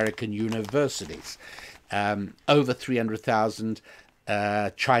to American universities. Over 300,000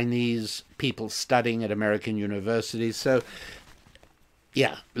 Chinese people studying at American universities. So,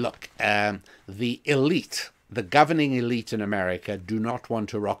 yeah, look, the elite, the governing elite in America do not want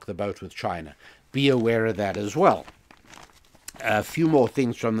to rock the boat with China. Be aware of that as well. A few more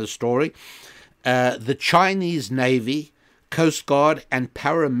things from the story. The Chinese Navy, Coast Guard, and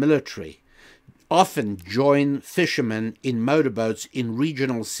paramilitary often join fishermen in motorboats in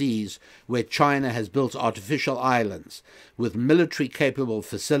regional seas where China has built artificial islands with military-capable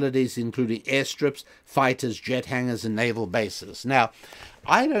facilities, including airstrips, fighters, jet hangars, and naval bases. Now,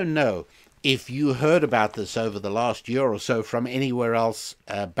 I don't know if you heard about this over the last year or so from anywhere else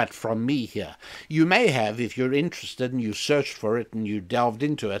but from me here. You may have if you're interested and you searched for it and you delved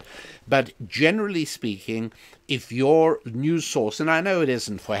into it, but generally speaking, if your news source, and I know it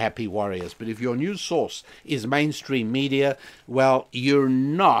isn't for happy warriors, but if your news source is mainstream media, well, you're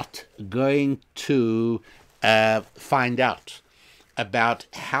not going to find out about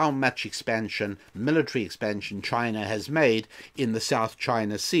how much expansion, military expansion, China has made in the South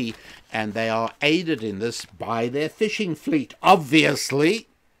China Sea, and they are aided in this by their fishing fleet. Obviously,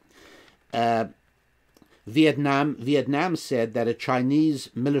 Vietnam said that a Chinese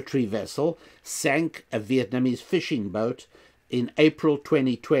military vessel sank a Vietnamese fishing boat in April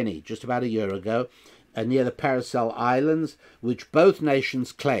 2020, just about a year ago, near the Paracel Islands, which both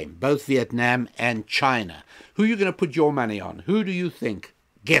nations claim, both Vietnam and China. Who are you going to put your money on? Who do you think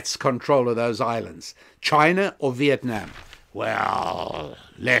gets control of those islands? China or Vietnam? Well,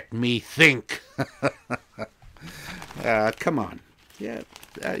 let me think. Come on. Yeah,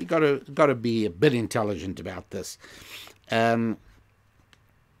 you got to be a bit intelligent about this. Out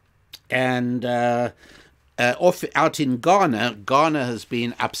in Ghana, Ghana has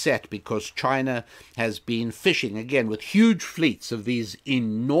been upset because China has been fishing, again, with huge fleets of these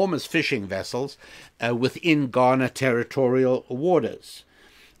enormous fishing vessels within Ghana territorial waters.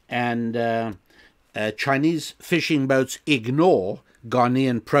 And Chinese fishing boats ignore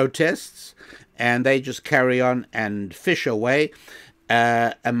Ghanaian protests, and they just carry on and fish away.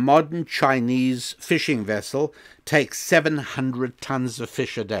 A modern Chinese fishing vessel takes 700 tons of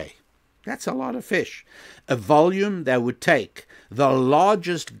fish a day. That's a lot of fish. A volume that would take the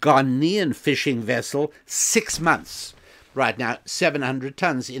largest Ghanaian fishing vessel 6 months. Right now, 700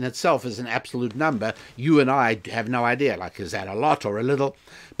 tons in itself is an absolute number. You and I have no idea, like, is that a lot or a little?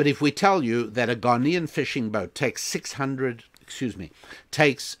 But if we tell you that a Ghanaian fishing boat takes 6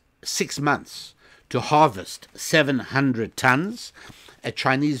 months to harvest 700 tons, a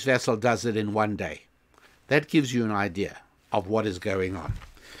Chinese vessel does it in 1 day. That gives you an idea of what is going on.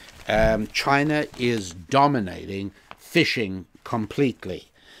 China is dominating fishing completely.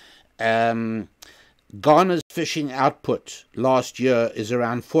 Ghana's fishing output last year is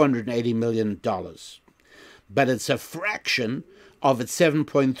around $480 million, but it's a fraction of its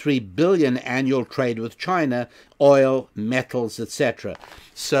 $7.3 billion annual trade with China, oil, metals, etc.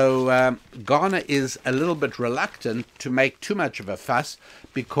 So Ghana is a little bit reluctant to make too much of a fuss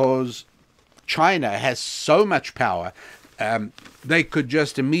because China has so much power. They could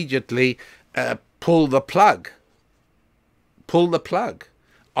just immediately pull the plug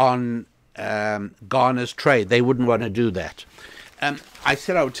on Ghana's trade. They wouldn't want to do that. I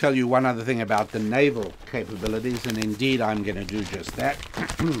said I would tell you one other thing about the naval capabilities, and indeed I'm going to do just that.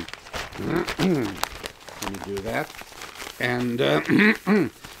 Let me do that. And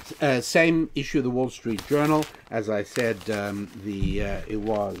same issue of the Wall Street Journal. As I said, it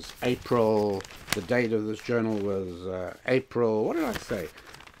was April, the date of this journal was April, what did I say?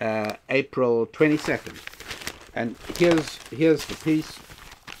 April 22nd. And here's the piece.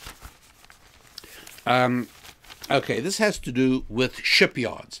 Okay, this has to do with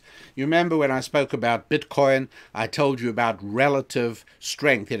shipyards. You remember when I spoke about Bitcoin, I told you about relative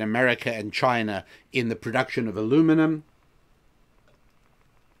strength in America and China in the production of aluminum.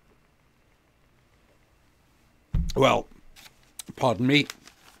 Well, pardon me.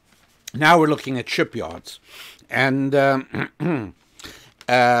 Now we're looking at shipyards. And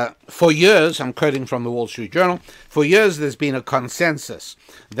for years, I'm quoting from the Wall Street Journal, for years there's been a consensus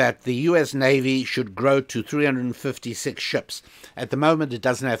that the U.S. Navy should grow to 356 ships. At the moment, it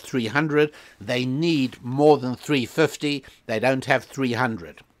doesn't have 300. They need more than 350. They don't have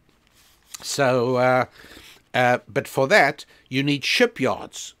 300. So, but for that, you need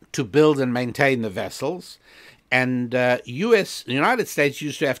shipyards to build and maintain the vessels. And the United States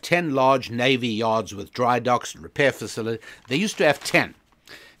used to have 10 large Navy yards with dry docks and repair facilities. They used to have 10.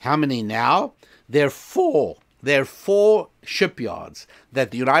 How many now? There are four. There are 4 shipyards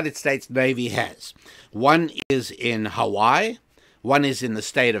that the United States Navy has. One is in Hawaii. One is in the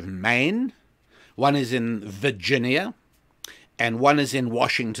state of Maine. One is in Virginia. And one is in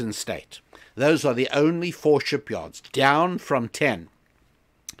Washington State. Those are the only 4 shipyards, down from 10.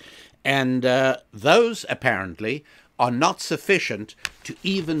 And those, apparently, are not sufficient to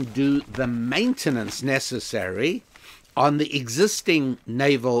even do the maintenance necessary on the existing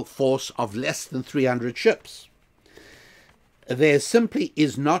naval force of less than 300 ships. There simply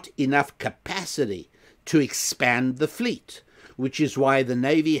is not enough capacity to expand the fleet, which is why the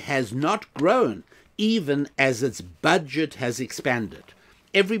Navy has not grown, even as its budget has expanded.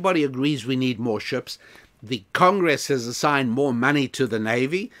 Everybody agrees we need more ships. The Congress has assigned more money to the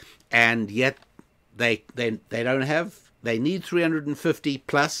Navy, and yet they don't have, they need 350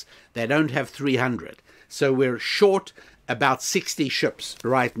 plus, they don't have 300. So we're short about 60 ships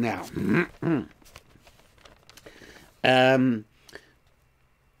right now.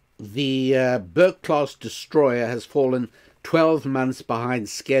 The Burke-class destroyer has fallen 12 months behind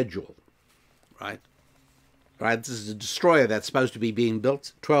schedule, right? This is a destroyer that's supposed to be being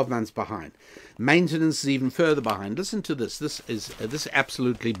built 12 months behind. Maintenance is even further behind. Listen to this. This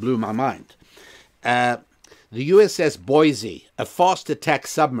absolutely blew my mind. The USS Boise, a fast attack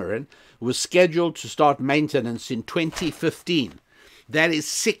submarine, was scheduled to start maintenance in 2015. That is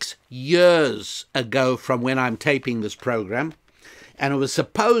 6 years ago from when I'm taping this program. And it was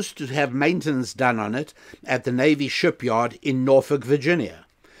supposed to have maintenance done on it at the Navy shipyard in Norfolk, Virginia.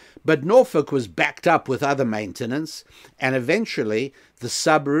 But Norfolk was backed up with other maintenance, and eventually the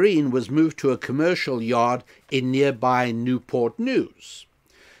submarine was moved to a commercial yard in nearby Newport News.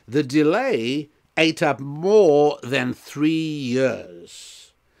 The delay ate up more than 3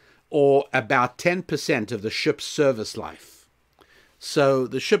 years, or about 10% of the ship's service life. So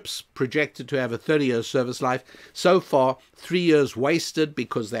the ship's projected to have a 30-year service life. So far, 3 years wasted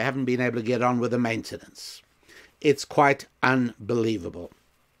because they haven't been able to get on with the maintenance. It's quite unbelievable.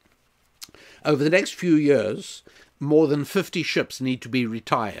 Over the next few years, more than 50 ships need to be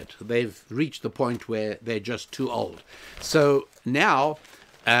retired. They've reached the point where they're just too old. So now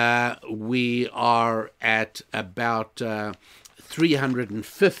we are at about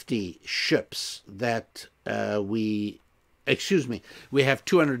 350 ships that we have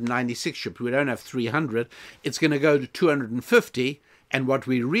 296 ships. We don't have 300. It's going to go to 250. And what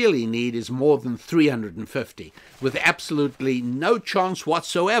we really need is more than 350, with absolutely no chance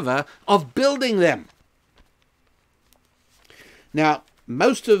whatsoever of building them. Now,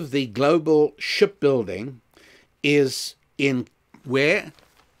 most of the global shipbuilding is in where?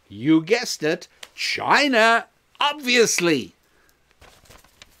 You guessed it, China, obviously.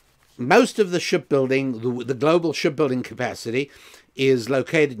 Most of the shipbuilding, the global shipbuilding capacity, is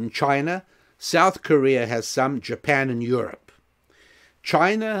located in China. South Korea has some, Japan and Europe.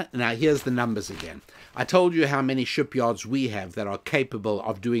 China, now here's the numbers again. I told you how many shipyards we have that are capable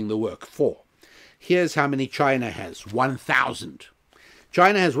of doing the work. 4. Here's how many China has. 1,000.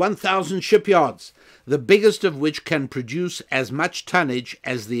 China has 1,000 shipyards, the biggest of which can produce as much tonnage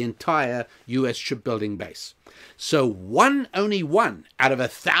as the entire U.S. shipbuilding base. So only one out of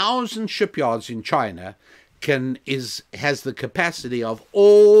 1,000 shipyards in China has the capacity of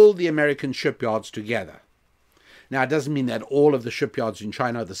all the American shipyards together. Now, it doesn't mean that all of the shipyards in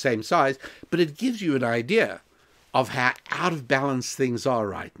China are the same size, but it gives you an idea of how out of balance things are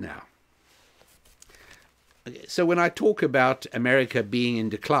right now. So when I talk about America being in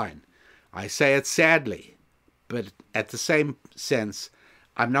decline, I say it sadly, but at the same sense,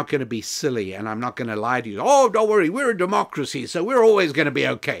 I'm not going to be silly and I'm not going to lie to you. Oh, don't worry, we're a democracy, so we're always going to be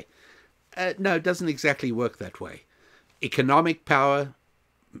okay. No, it doesn't exactly work that way. Economic power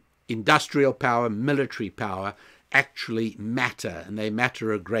industrial power, military power actually matter, and they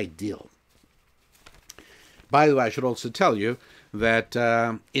matter a great deal. By the way, I should also tell you that,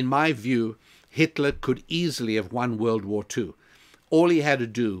 in my view, Hitler could easily have won World War II. All he had to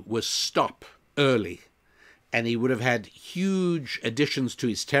do was stop early, and he would have had huge additions to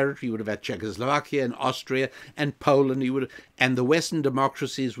his territory. He would have had Czechoslovakia and Austria and Poland. And the Western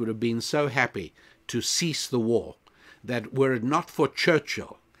democracies would have been so happy to cease the war that, were it not for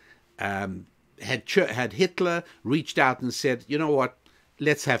Churchill, had Hitler reached out and said, you know what,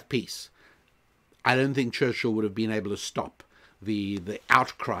 let's have peace, I don't think Churchill would have been able to stop the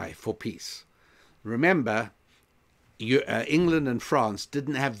outcry for peace. Remember, England and France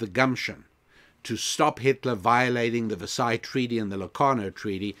didn't have the gumption to stop Hitler violating the Versailles Treaty and the Locarno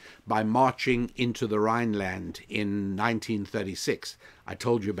Treaty by marching into the Rhineland in 1936. I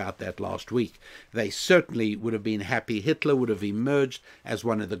told you about that last week. They certainly would have been happy. Hitler would have emerged as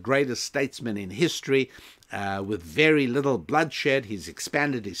one of the greatest statesmen in history, with very little bloodshed. He's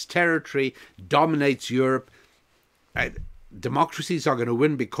expanded his territory, dominates Europe. Democracies are going to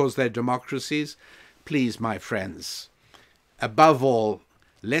win because they're democracies. Please, my friends, above all,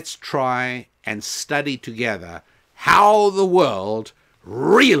 let's try and study together how the world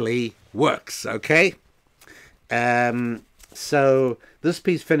really works, okay? So this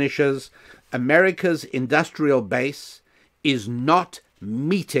piece finishes, America's industrial base is not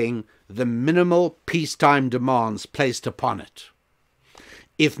meeting the minimal peacetime demands placed upon it.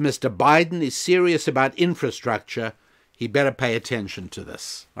 If Mr. Biden is serious about infrastructure, he better pay attention to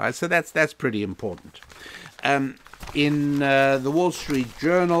this. All right, so that's pretty important. In the Wall Street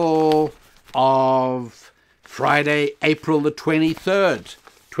Journal of Friday, April the 23rd,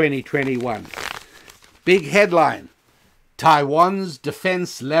 2021. Big headline, Taiwan's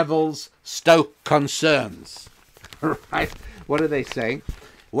defense levels stoke concerns. Right? What are they saying?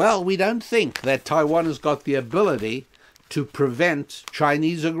 Well, we don't think that Taiwan has got the ability to prevent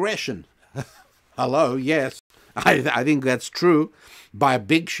Chinese aggression. Hello, yes, I think that's true by a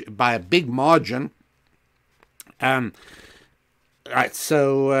big margin. Right,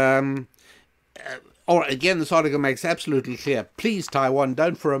 so, or again, this article makes absolutely clear, please, Taiwan,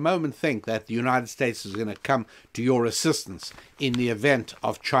 don't for a moment think that the United States is going to come to your assistance in the event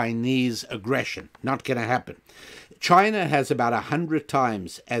of Chinese aggression. Not going to happen. China has about 100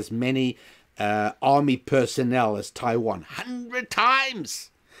 times as many army personnel as Taiwan. 100 times!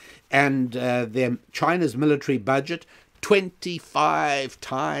 And China's military budget, 25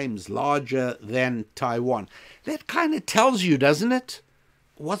 times larger than Taiwan. That kind of tells you, doesn't it?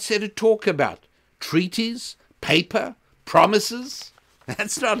 What's there to talk about? Treaties? Paper? Promises?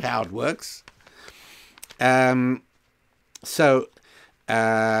 That's not how it works. General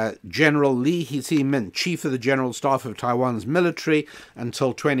Lee Hsi-min, chief of the General Staff of Taiwan's military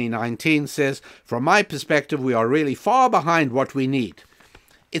until 2019, says, from my perspective, we are really far behind what we need.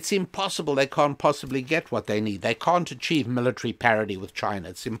 It's impossible. They can't possibly get what they need. They can't achieve military parity with China.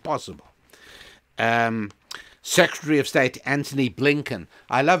 It's impossible. Secretary of State Antony Blinken.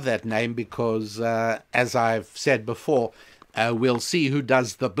 I love that name because, as I've said before, we'll see who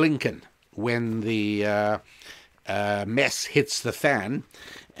does the Blinken when the mess hits the fan.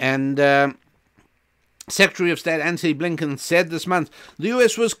 And Secretary of State Antony Blinken said this month, the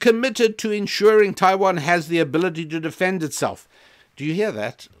U.S. was committed to ensuring Taiwan has the ability to defend itself. Do you hear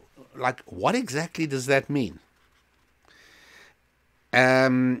that? Like, what exactly does that mean?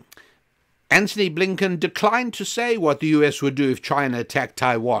 Antony Blinken declined to say what the U.S. would do if China attacked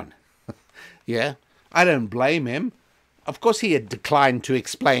Taiwan. Yeah, I don't blame him. Of course he had declined to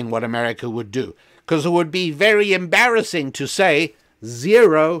explain what America would do, because it would be very embarrassing to say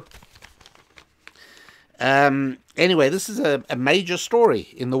zero. Anyway, this is a major story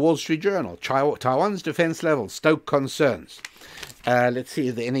in the Wall Street Journal. Taiwan's defense levels stoke concerns. Let's see,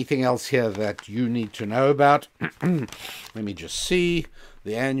 is there anything else here that you need to know about? Let me just see.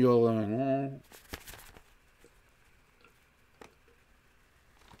 The annual...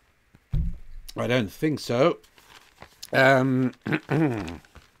 I don't think so. Oh,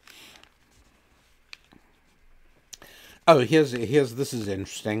 here's this is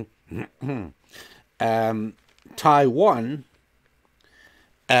interesting. Taiwan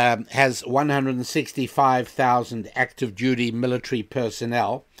has 165,000 active duty military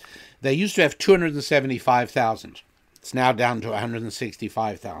personnel. They used to have 275,000. It's now down to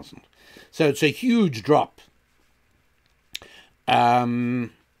 165,000. So it's a huge drop.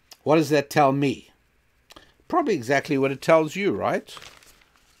 What does that tell me? Probably exactly what it tells you, right?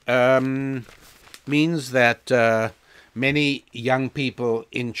 Means that many young people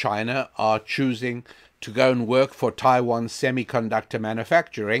in China are choosing to go and work for Taiwan's semiconductor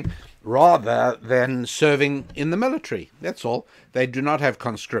manufacturing rather than serving in the military. That's all. They do not have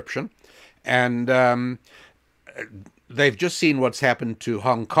conscription. And they've just seen what's happened to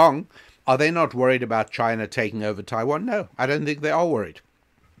Hong Kong. Are they not worried about China taking over Taiwan? No, I don't think they are worried.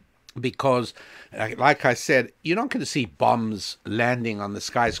 Because, like I said, you're not going to see bombs landing on the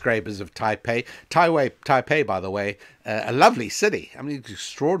skyscrapers of Taipei. Taipei, by the way, a lovely city. I mean, it's an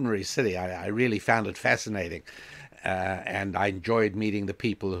extraordinary city. I really found it fascinating. And I enjoyed meeting the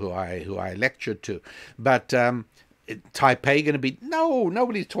people who I lectured to. But Taipei going to be... No,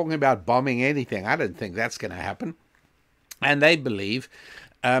 nobody's talking about bombing anything. I don't think that's going to happen. And they believe...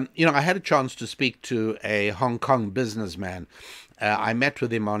 I had a chance to speak to a Hong Kong businessman. I met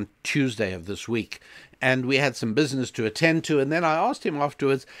with him on Tuesday of this week, and we had some business to attend to. And then I asked him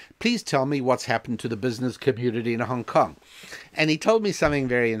afterwards, please tell me what's happened to the business community in Hong Kong. And he told me something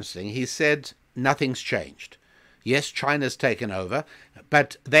very interesting. He said, nothing's changed. Yes, China's taken over,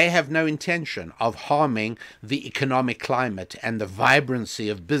 but they have no intention of harming the economic climate and the vibrancy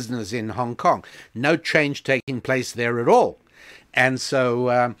of business in Hong Kong. No change taking place there at all. And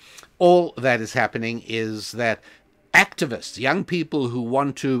so all that is happening is that activists, young people who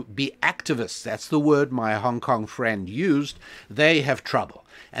want to be activists, that's the word my Hong Kong friend used, they have trouble.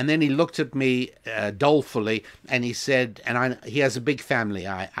 And then he looked at me dolefully and he said, and he has a big family,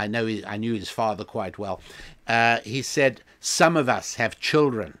 I knew his father quite well. He said, some of us have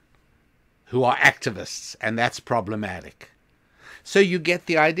children who are activists, and that's problematic. So you get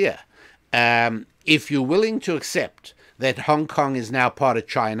the idea. If you're willing to accept that Hong Kong is now part of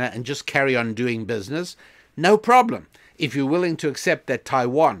China and just carry on doing business, no problem. If you're willing to accept that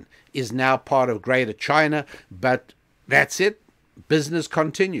Taiwan is now part of Greater China, but that's it, business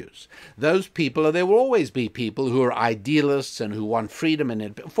continues. Those people, there will always be people who are idealists and who want freedom,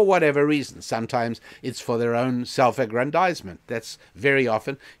 and for whatever reason. Sometimes it's for their own self-aggrandizement. That's very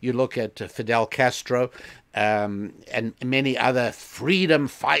often. You look at Fidel Castro and many other freedom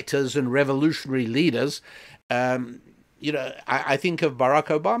fighters and revolutionary leaders. I think of Barack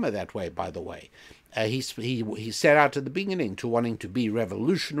Obama that way, by the way. He set out at the beginning to wanting to be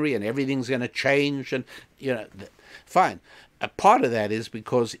revolutionary and everything's going to change, and fine. A part of that is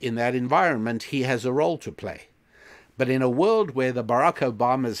because in that environment he has a role to play. But in a world where the Barack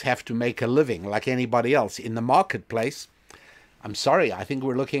Obamas have to make a living like anybody else in the marketplace, I'm sorry, I think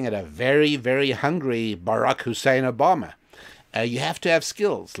we're looking at a very, very hungry Barack Hussein Obama. You have to have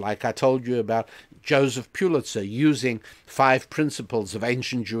skills, like I told you about Joseph Pulitzer using 5 principles of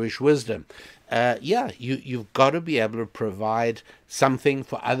ancient Jewish wisdom. You've got to be able to provide something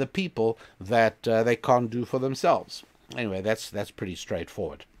for other people that they can't do for themselves. Anyway, that's pretty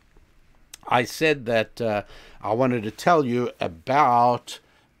straightforward. I said that I wanted to tell you about...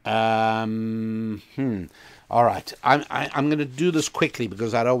 All right, I'm going to do this quickly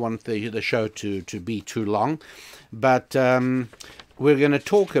because I don't want the show to be too long. But we're going to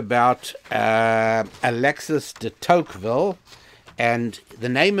talk about Alexis de Tocqueville, and the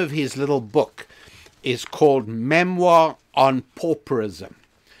name of his little book is called Memoir on Pauperism.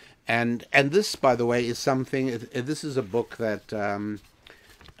 And this, by the way, is something, this is a book that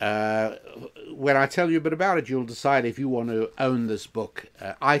when I tell you a bit about it, you'll decide if you want to own this book.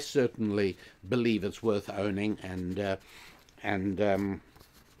 I certainly believe it's worth owning, and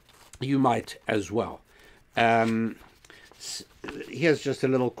you might as well. Here's just a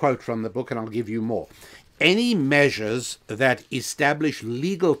little quote from the book, and I'll give you more. Any measures that establish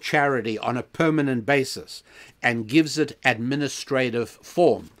legal charity on a permanent basis and gives it administrative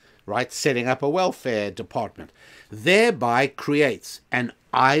form, right, setting up a welfare department, thereby creates an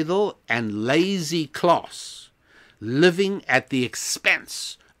idle and lazy class living at the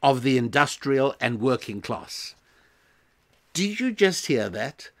expense of the industrial and working class. Did you just hear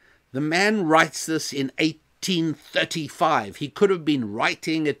that? The man writes this in 1835. He could have been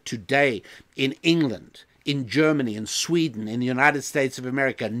writing it today in England, in Germany, in Sweden, in the United States of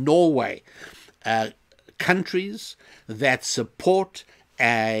America, Norway, countries that support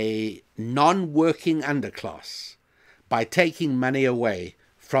a non-working underclass by taking money away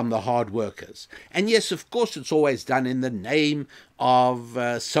from the hard workers. And yes, of course, it's always done in the name of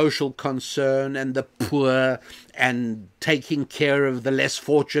social concern and the poor and taking care of the less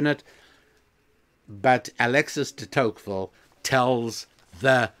fortunate. But Alexis de Tocqueville tells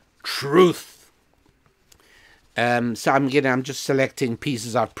the truth. So I'm just selecting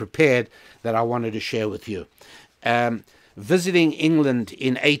pieces I've prepared that I wanted to share with you. Visiting England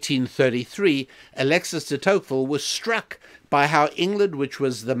in 1833, Alexis de Tocqueville was struck by how England, which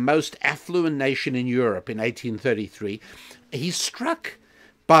was the most affluent nation in Europe in 1833, he's struck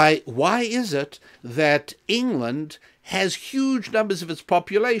by why is it that England has huge numbers of its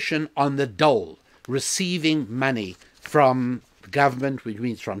population on the dole, receiving money from the government, which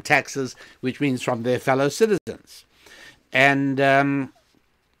means from taxes, which means from their fellow citizens. And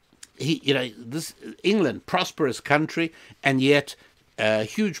this England, prosperous country, and yet a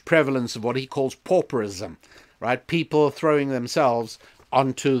huge prevalence of what he calls pauperism, right? People throwing themselves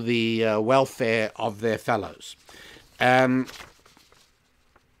onto the welfare of their fellows.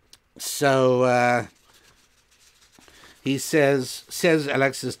 He says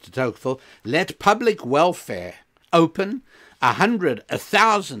Alexis de Tocqueville, let public welfare open 100,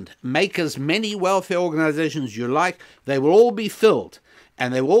 1,000, make as many welfare organizations you like, they will all be filled,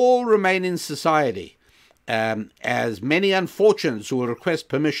 and they will all remain in society. As many unfortunates who will request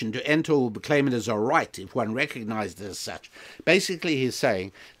permission to enter will claim it as a right if one recognized it as such. Basically, he's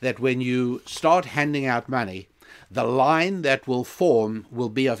saying that when you start handing out money, the line that will form will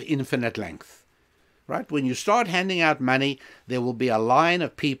be of infinite length. Right? When you start handing out money, there will be a line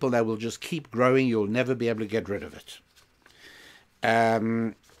of people that will just keep growing. You'll never be able to get rid of it.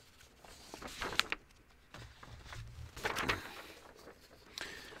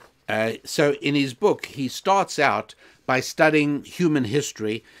 So in his book, he starts out by studying human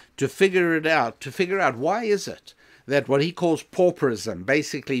history to figure out why is it that what he calls pauperism,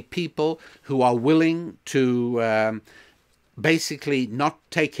 basically people who are willing to basically not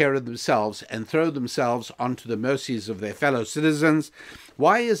take care of themselves and throw themselves onto the mercies of their fellow citizens.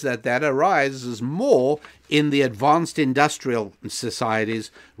 Why is that arises more in the advanced industrial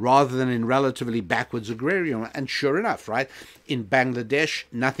societies rather than in relatively backwards agrarian? And sure enough, right, in Bangladesh,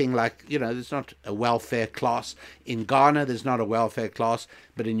 nothing like, there's not a welfare class. In Ghana, there's not a welfare class.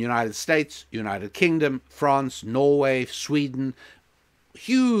 But in the United States, United Kingdom, France, Norway, Sweden,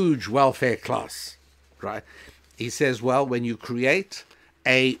 huge welfare class, right? He says, well, when you create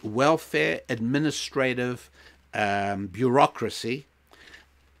a welfare administrative bureaucracy,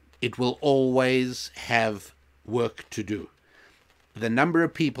 it will always have work to do. The number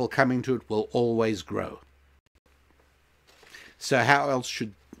of people coming to it will always grow. So how else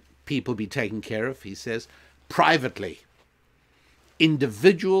should people be taken care of? He says, privately.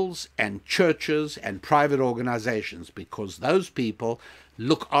 Individuals and churches and private organizations, because those people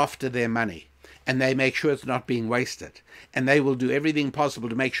look after their money. And they make sure it's not being wasted. And they will do everything possible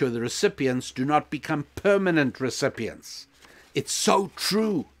to make sure the recipients do not become permanent recipients. It's so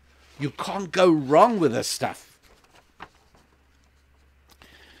true. You can't go wrong with this stuff.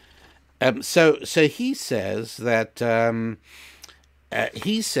 So he says that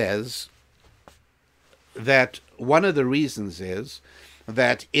one of the reasons is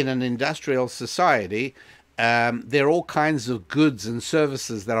that in an industrial society, there are all kinds of goods and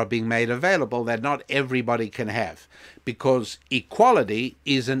services that are being made available that not everybody can have, because equality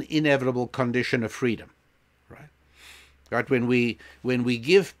is an inevitable condition of freedom, right? Right? When we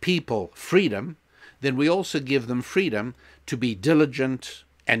give people freedom, then we also give them freedom to be diligent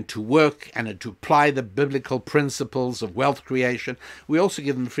and to work and to apply the biblical principles of wealth creation. We also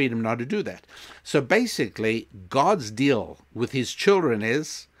give them freedom not to do that. So basically, God's deal with his children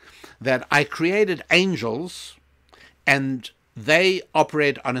is that I created angels, and they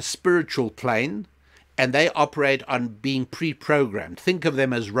operate on a spiritual plane, and they operate on being pre-programmed. Think of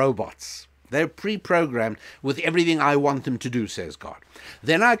them as robots. They're pre-programmed with everything I want them to do, says God.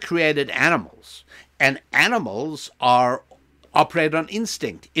 Then I created animals, and animals operate on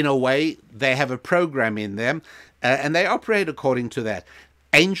instinct. In a way, they have a program in them, and they operate according to that.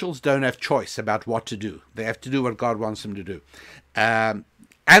 Angels don't have choice about what to do. They have to do what God wants them to do.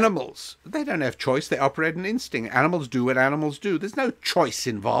 Animals, they don't have choice. They operate on instinct. Animals do what animals do. There's no choice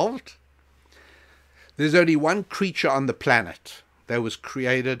involved. There's only one creature on the planet that was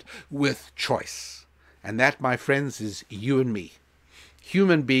created with choice. And that, my friends, is you and me.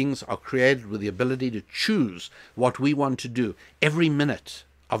 Human beings are created with the ability to choose what we want to do. Every minute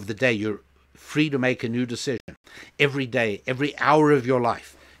of the day, you're free to make a new decision. Every day, every hour of your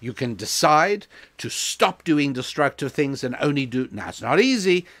life, you can decide to stop doing destructive things and only do... Now, it's not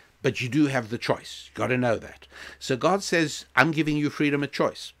easy, but you do have the choice. You've got to know that. So God says, I'm giving you freedom of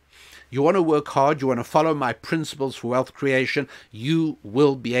choice. You want to work hard, you want to follow my principles for wealth creation, you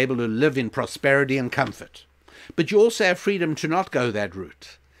will be able to live in prosperity and comfort. But you also have freedom to not go that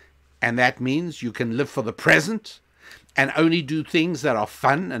route. And that means you can live for the present and only do things that are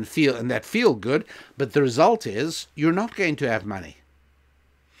fun and that feel good, but the result is you're not going to have money.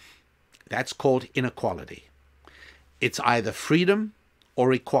 That's called inequality. It's either freedom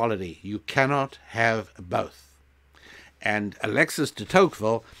or equality. You cannot have both. And Alexis de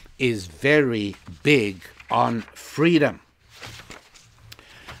Tocqueville is very big on freedom.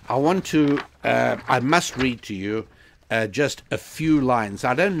 I must read to you just a few lines.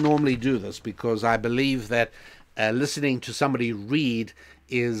 I don't normally do this because I believe that listening to somebody read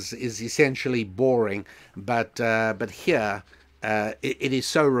is essentially boring, but here it is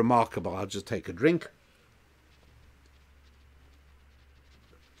so remarkable. I'll just take a drink.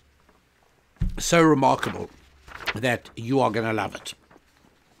 So remarkable that you are going to love it.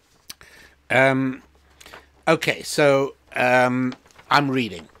 Okay, so I'm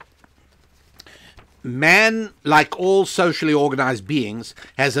reading. Man, like all socially organized beings,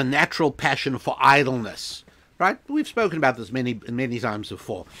 has a natural passion for idleness. Right? We've spoken about this many times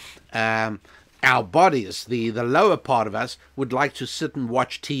before. Our bodies, the lower part of us, would like to sit and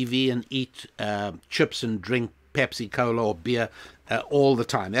watch TV and eat chips and drink Pepsi Cola or beer all the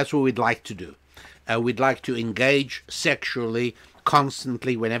time. That's what we'd like to do. We'd like to engage sexually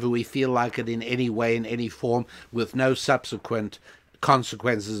constantly whenever we feel like it, in any way, in any form, with no subsequent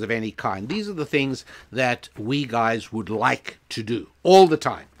consequences of any kind. These are the things that we guys would like to do all the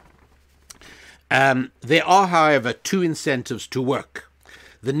time. There are, however, two incentives to work: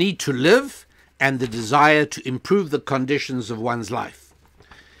 the need to live and the desire to improve the conditions of one's life.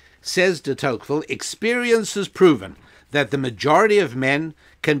 Says de Tocqueville, experience has proven that the majority of men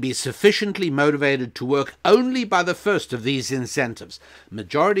can be sufficiently motivated to work only by the first of these incentives.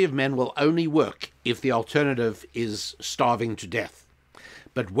 Majority of men will only work if the alternative is starving to death.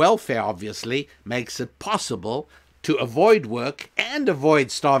 But welfare, obviously, makes it possible to avoid work and avoid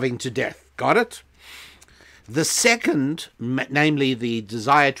starving to death. Got it? The second, namely the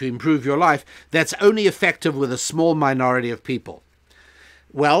desire to improve your life, that's only effective with a small minority of people.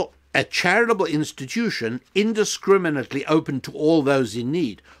 Well, a charitable institution indiscriminately open to all those in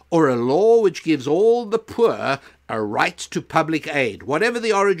need, or a law which gives all the poor a right to public aid, whatever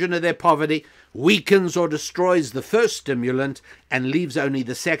the origin of their poverty, weakens or destroys the first stimulant and leaves only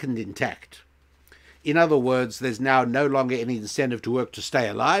the second intact. In other words, there's now no longer any incentive to work to stay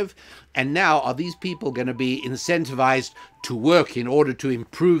alive. And now, are these people going to be incentivized to work in order to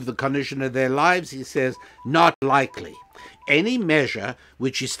improve the condition of their lives? He says, not likely. Any measure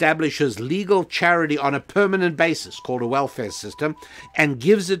which establishes legal charity on a permanent basis, called a welfare system, and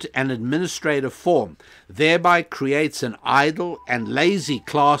gives it an administrative form, thereby creates an idle and lazy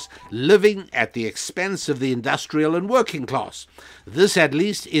class living at the expense of the industrial and working class. This, at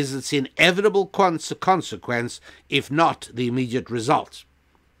least, is its inevitable consequence, if not the immediate result.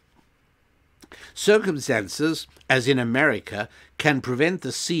 Circumstances, as in America, can prevent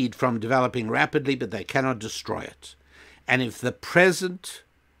the seed from developing rapidly, but they cannot destroy it. And if the present,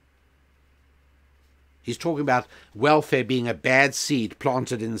 he's talking about welfare being a bad seed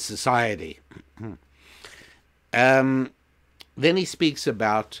planted in society. Then he speaks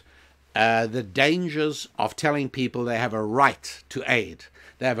about the dangers of telling people they have a right to aid.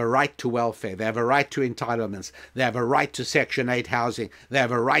 They have a right to welfare. They have a right to entitlements. They have a right to Section 8 housing. They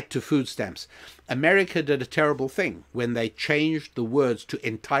have a right to food stamps. America did a terrible thing when they changed the words to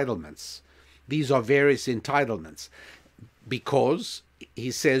entitlements. These are various entitlements. Because, he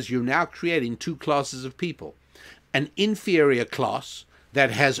says, you're now creating two classes of people. An inferior class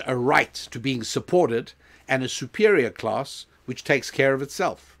that has a right to being supported, and a superior class which takes care of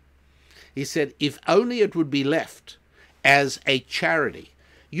itself. He said, if only it would be left as a charity.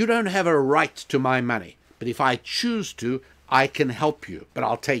 You don't have a right to my money, but if I choose to, I can help you. But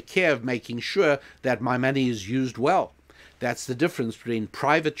I'll take care of making sure that my money is used well. That's the difference between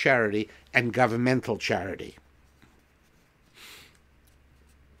private charity and governmental charity.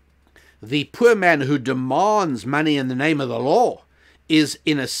 The poor man who demands money in the name of the law is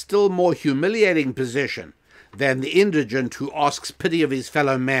in a still more humiliating position than the indigent who asks pity of his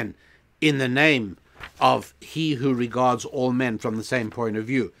fellow men in the name of he who regards all men from the same point of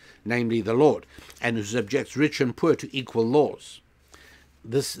view, namely the Lord, and who subjects rich and poor to equal laws.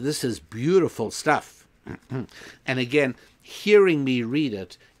 This is beautiful stuff. And again, hearing me read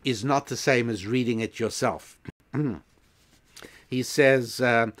it is not the same as reading it yourself. He says,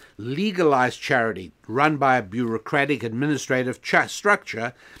 legalized charity run by a bureaucratic administrative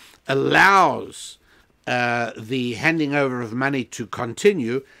structure allows the handing over of money to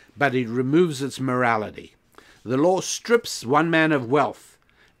continue, but it removes its morality. The law strips one man of wealth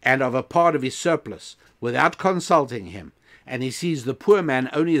and of a part of his surplus without consulting him, and he sees the poor man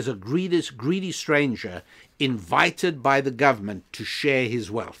only as a greedy stranger invited by the government to share his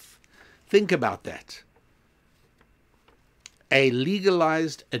wealth. Think about that. A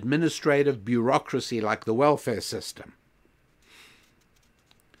legalized administrative bureaucracy like the welfare system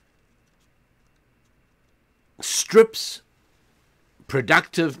strips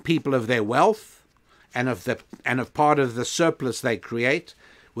productive people of their wealth and of part of the surplus they create,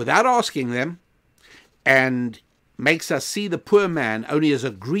 without asking them, and makes us see the poor man only as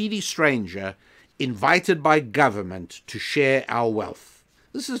a greedy stranger invited by government to share our wealth.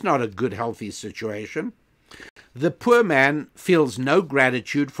 This is not a good, healthy situation. The poor man feels no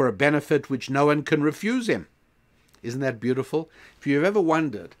gratitude for a benefit which no one can refuse him. Isn't that beautiful? If you've ever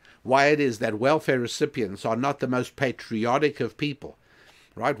wondered why it is that welfare recipients are not the most patriotic of people,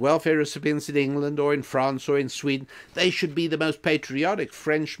 right? Welfare recipients in England or in France or in Sweden, they should be the most patriotic.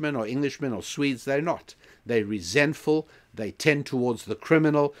 Frenchmen or Englishmen or Swedes, they're not. They're resentful, they tend towards the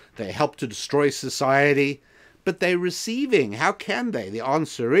criminal, they help to destroy society, but they're receiving. How can they? The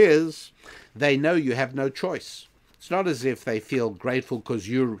answer is they know you have no choice. It's not as if they feel grateful because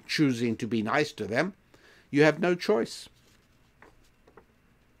you're choosing to be nice to them. You have no choice.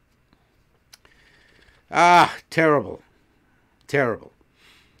 Ah, terrible. Terrible.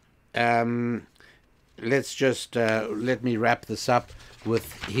 Let's just let me wrap this up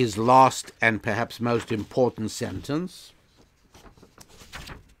with his last and perhaps most important sentence.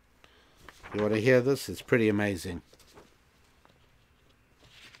 You want to hear this? It's pretty amazing.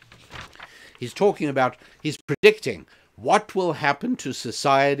 He's talking about, he's predicting what will happen to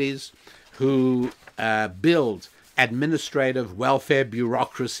societies who build administrative welfare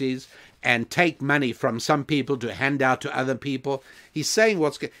bureaucracies and take money from some people to hand out to other people. He's saying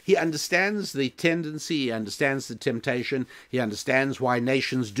he understands the tendency, he understands the temptation, he understands why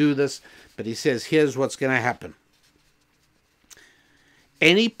nations do this, but he says, here's what's going to happen.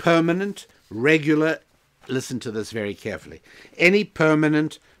 Any permanent, regular, listen to this very carefully, any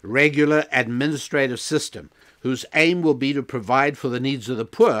permanent, regular administrative system whose aim will be to provide for the needs of the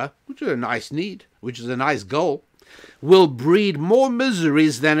poor, which is a nice need, which is a nice goal, will breed more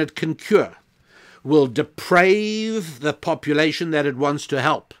miseries than it can cure, will deprave the population that it wants to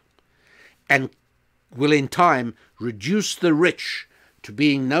help, and will in time reduce the rich to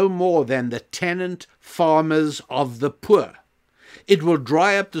being no more than the tenant farmers of the poor. It will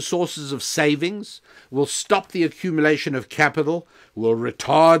dry up the sources of savings, will stop the accumulation of capital, will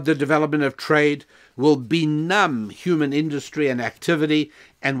retard the development of trade, will benumb human industry and activity,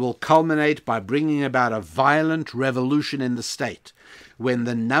 and will culminate by bringing about a violent revolution in the state, when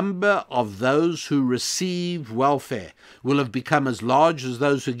the number of those who receive welfare will have become as large as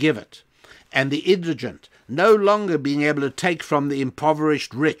those who give it, and the indigent, no longer being able to take from the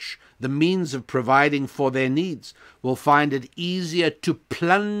impoverished rich the means of providing for their needs, will find it easier to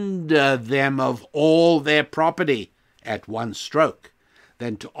plunder them of all their property at one stroke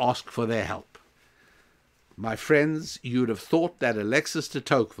than to ask for their help. My friends, you'd have thought that Alexis de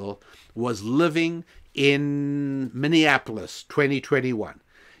Tocqueville was living in Minneapolis 2021.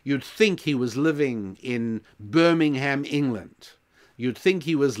 You'd think he was living in Birmingham, England. You'd think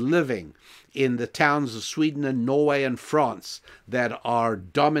he was living in the towns of Sweden and Norway and France that are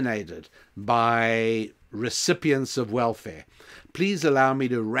dominated by recipients of welfare. Please allow me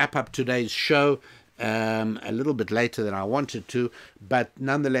to wrap up today's show a little bit later than I wanted to, but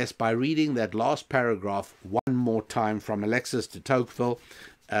nonetheless by reading that last paragraph one more time from Alexis de Tocqueville,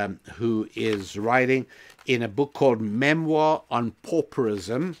 who is writing in a book called Memoir on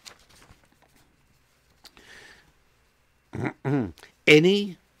Pauperism.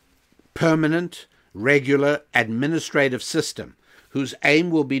 Any permanent, regular, administrative system whose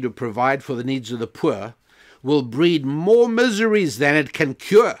aim will be to provide for the needs of the poor will breed more miseries than it can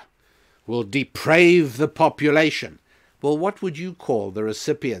cure, will deprave the population. Well, what would you call the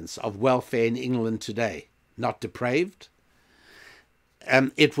recipients of welfare in England today? Not depraved?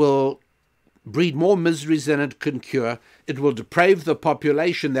 It will breed more miseries than it can cure. It will deprave the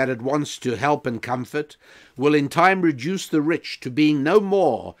population that it wants to help and comfort, will in time reduce the rich to being no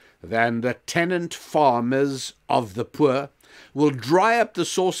more than the tenant farmers of the poor, will dry up the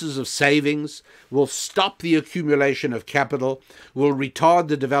sources of savings, will stop the accumulation of capital, will retard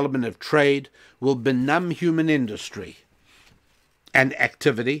the development of trade, will benumb human industry and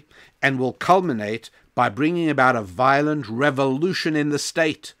activity, and will culminate by bringing about a violent revolution in the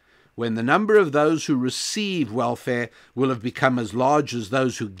state, when the number of those who receive welfare will have become as large as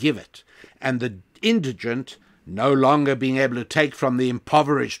those who give it, and the indigent, no longer being able to take from the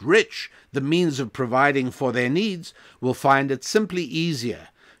impoverished rich the means of providing for their needs, will find it simply easier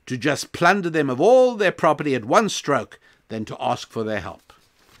to just plunder them of all their property at one stroke than to ask for their help.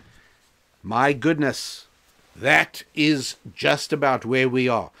 My goodness, that is just about where we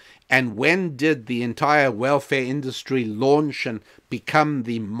are. And when did the entire welfare industry launch and become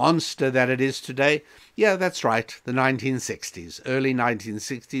the monster that it is today? Yeah, that's right, the 1960s. Early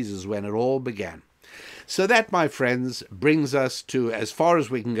 1960s is when it all began. So that, my friends, brings us to as far as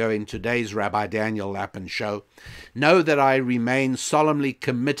we can go in today's Rabbi Daniel Lapin show. Know that I remain solemnly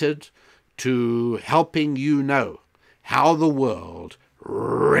committed to helping you know how the world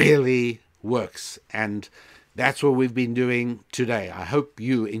really works. And that's what we've been doing today. I hope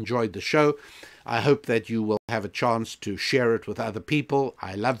you enjoyed the show. I hope that you will have a chance to share it with other people.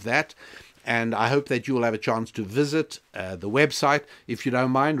 I love that. And I hope that you will have a chance to visit the website, if you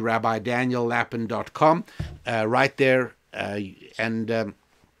don't mind, rabbidaniellapin.com, right there.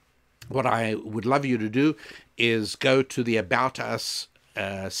 What I would love you to do is go to the About Us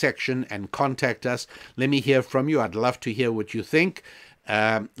section and contact us. Let me hear from you. I'd love to hear what you think.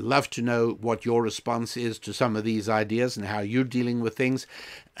 Love to know what your response is to some of these ideas and how you're dealing with things.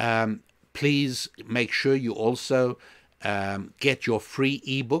 Please make sure you also get your free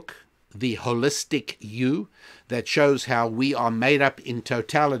ebook, The Holistic You, that shows how we are made up in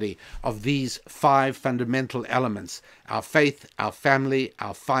totality of these 5 fundamental elements: our faith, our family,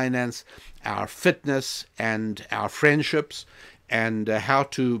 our finance, our fitness, and our friendships, and how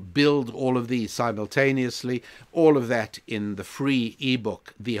to build all of these simultaneously, all of that in the free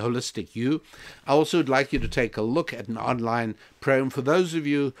ebook, The Holistic You. I also would like you to take a look at an online program for those of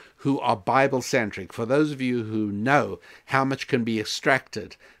you who are Bible-centric, for those of you who know how much can be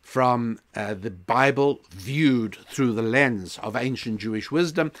extracted from the Bible viewed through the lens of ancient Jewish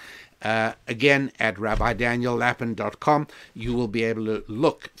wisdom. Again, at rabbidaniellapin.com, you will be able to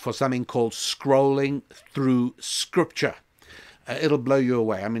look for something called Scrolling Through Scripture. It'll blow you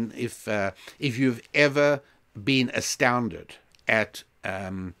away. I mean, if you've ever been astounded at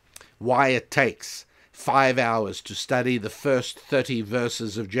why it takes 5 hours to study the first 30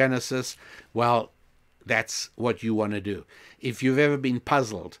 verses of Genesis, well, that's what you want to do. If you've ever been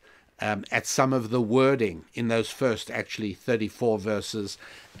puzzled at some of the wording in those first actually 34 verses,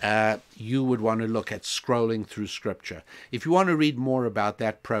 you would want to look at Scrolling Through Scripture. If you want to read more about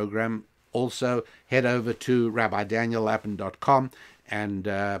that program, also head over to rabbidaniellapin.com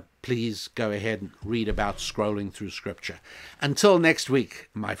and please go ahead and read about Scrolling Through Scripture. Until next week,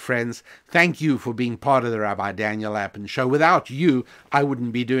 my friends, thank you for being part of the Rabbi Daniel Lapin Show. Without you, I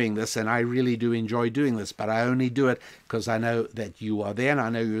wouldn't be doing this, and I really do enjoy doing this, but I only do it because I know that you are there, and I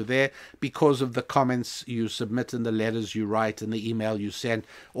know you're there because of the comments you submit and the letters you write and the email you send,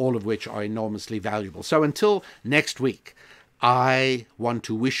 all of which are enormously valuable. So until next week, I want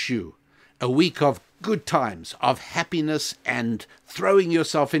to wish you a week of good times, of happiness, and throwing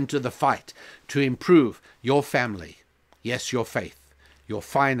yourself into the fight to improve your family, yes, your faith, your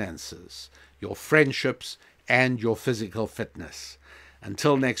finances, your friendships, and your physical fitness.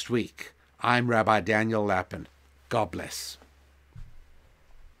 Until next week, I'm Rabbi Daniel Lapin. God bless.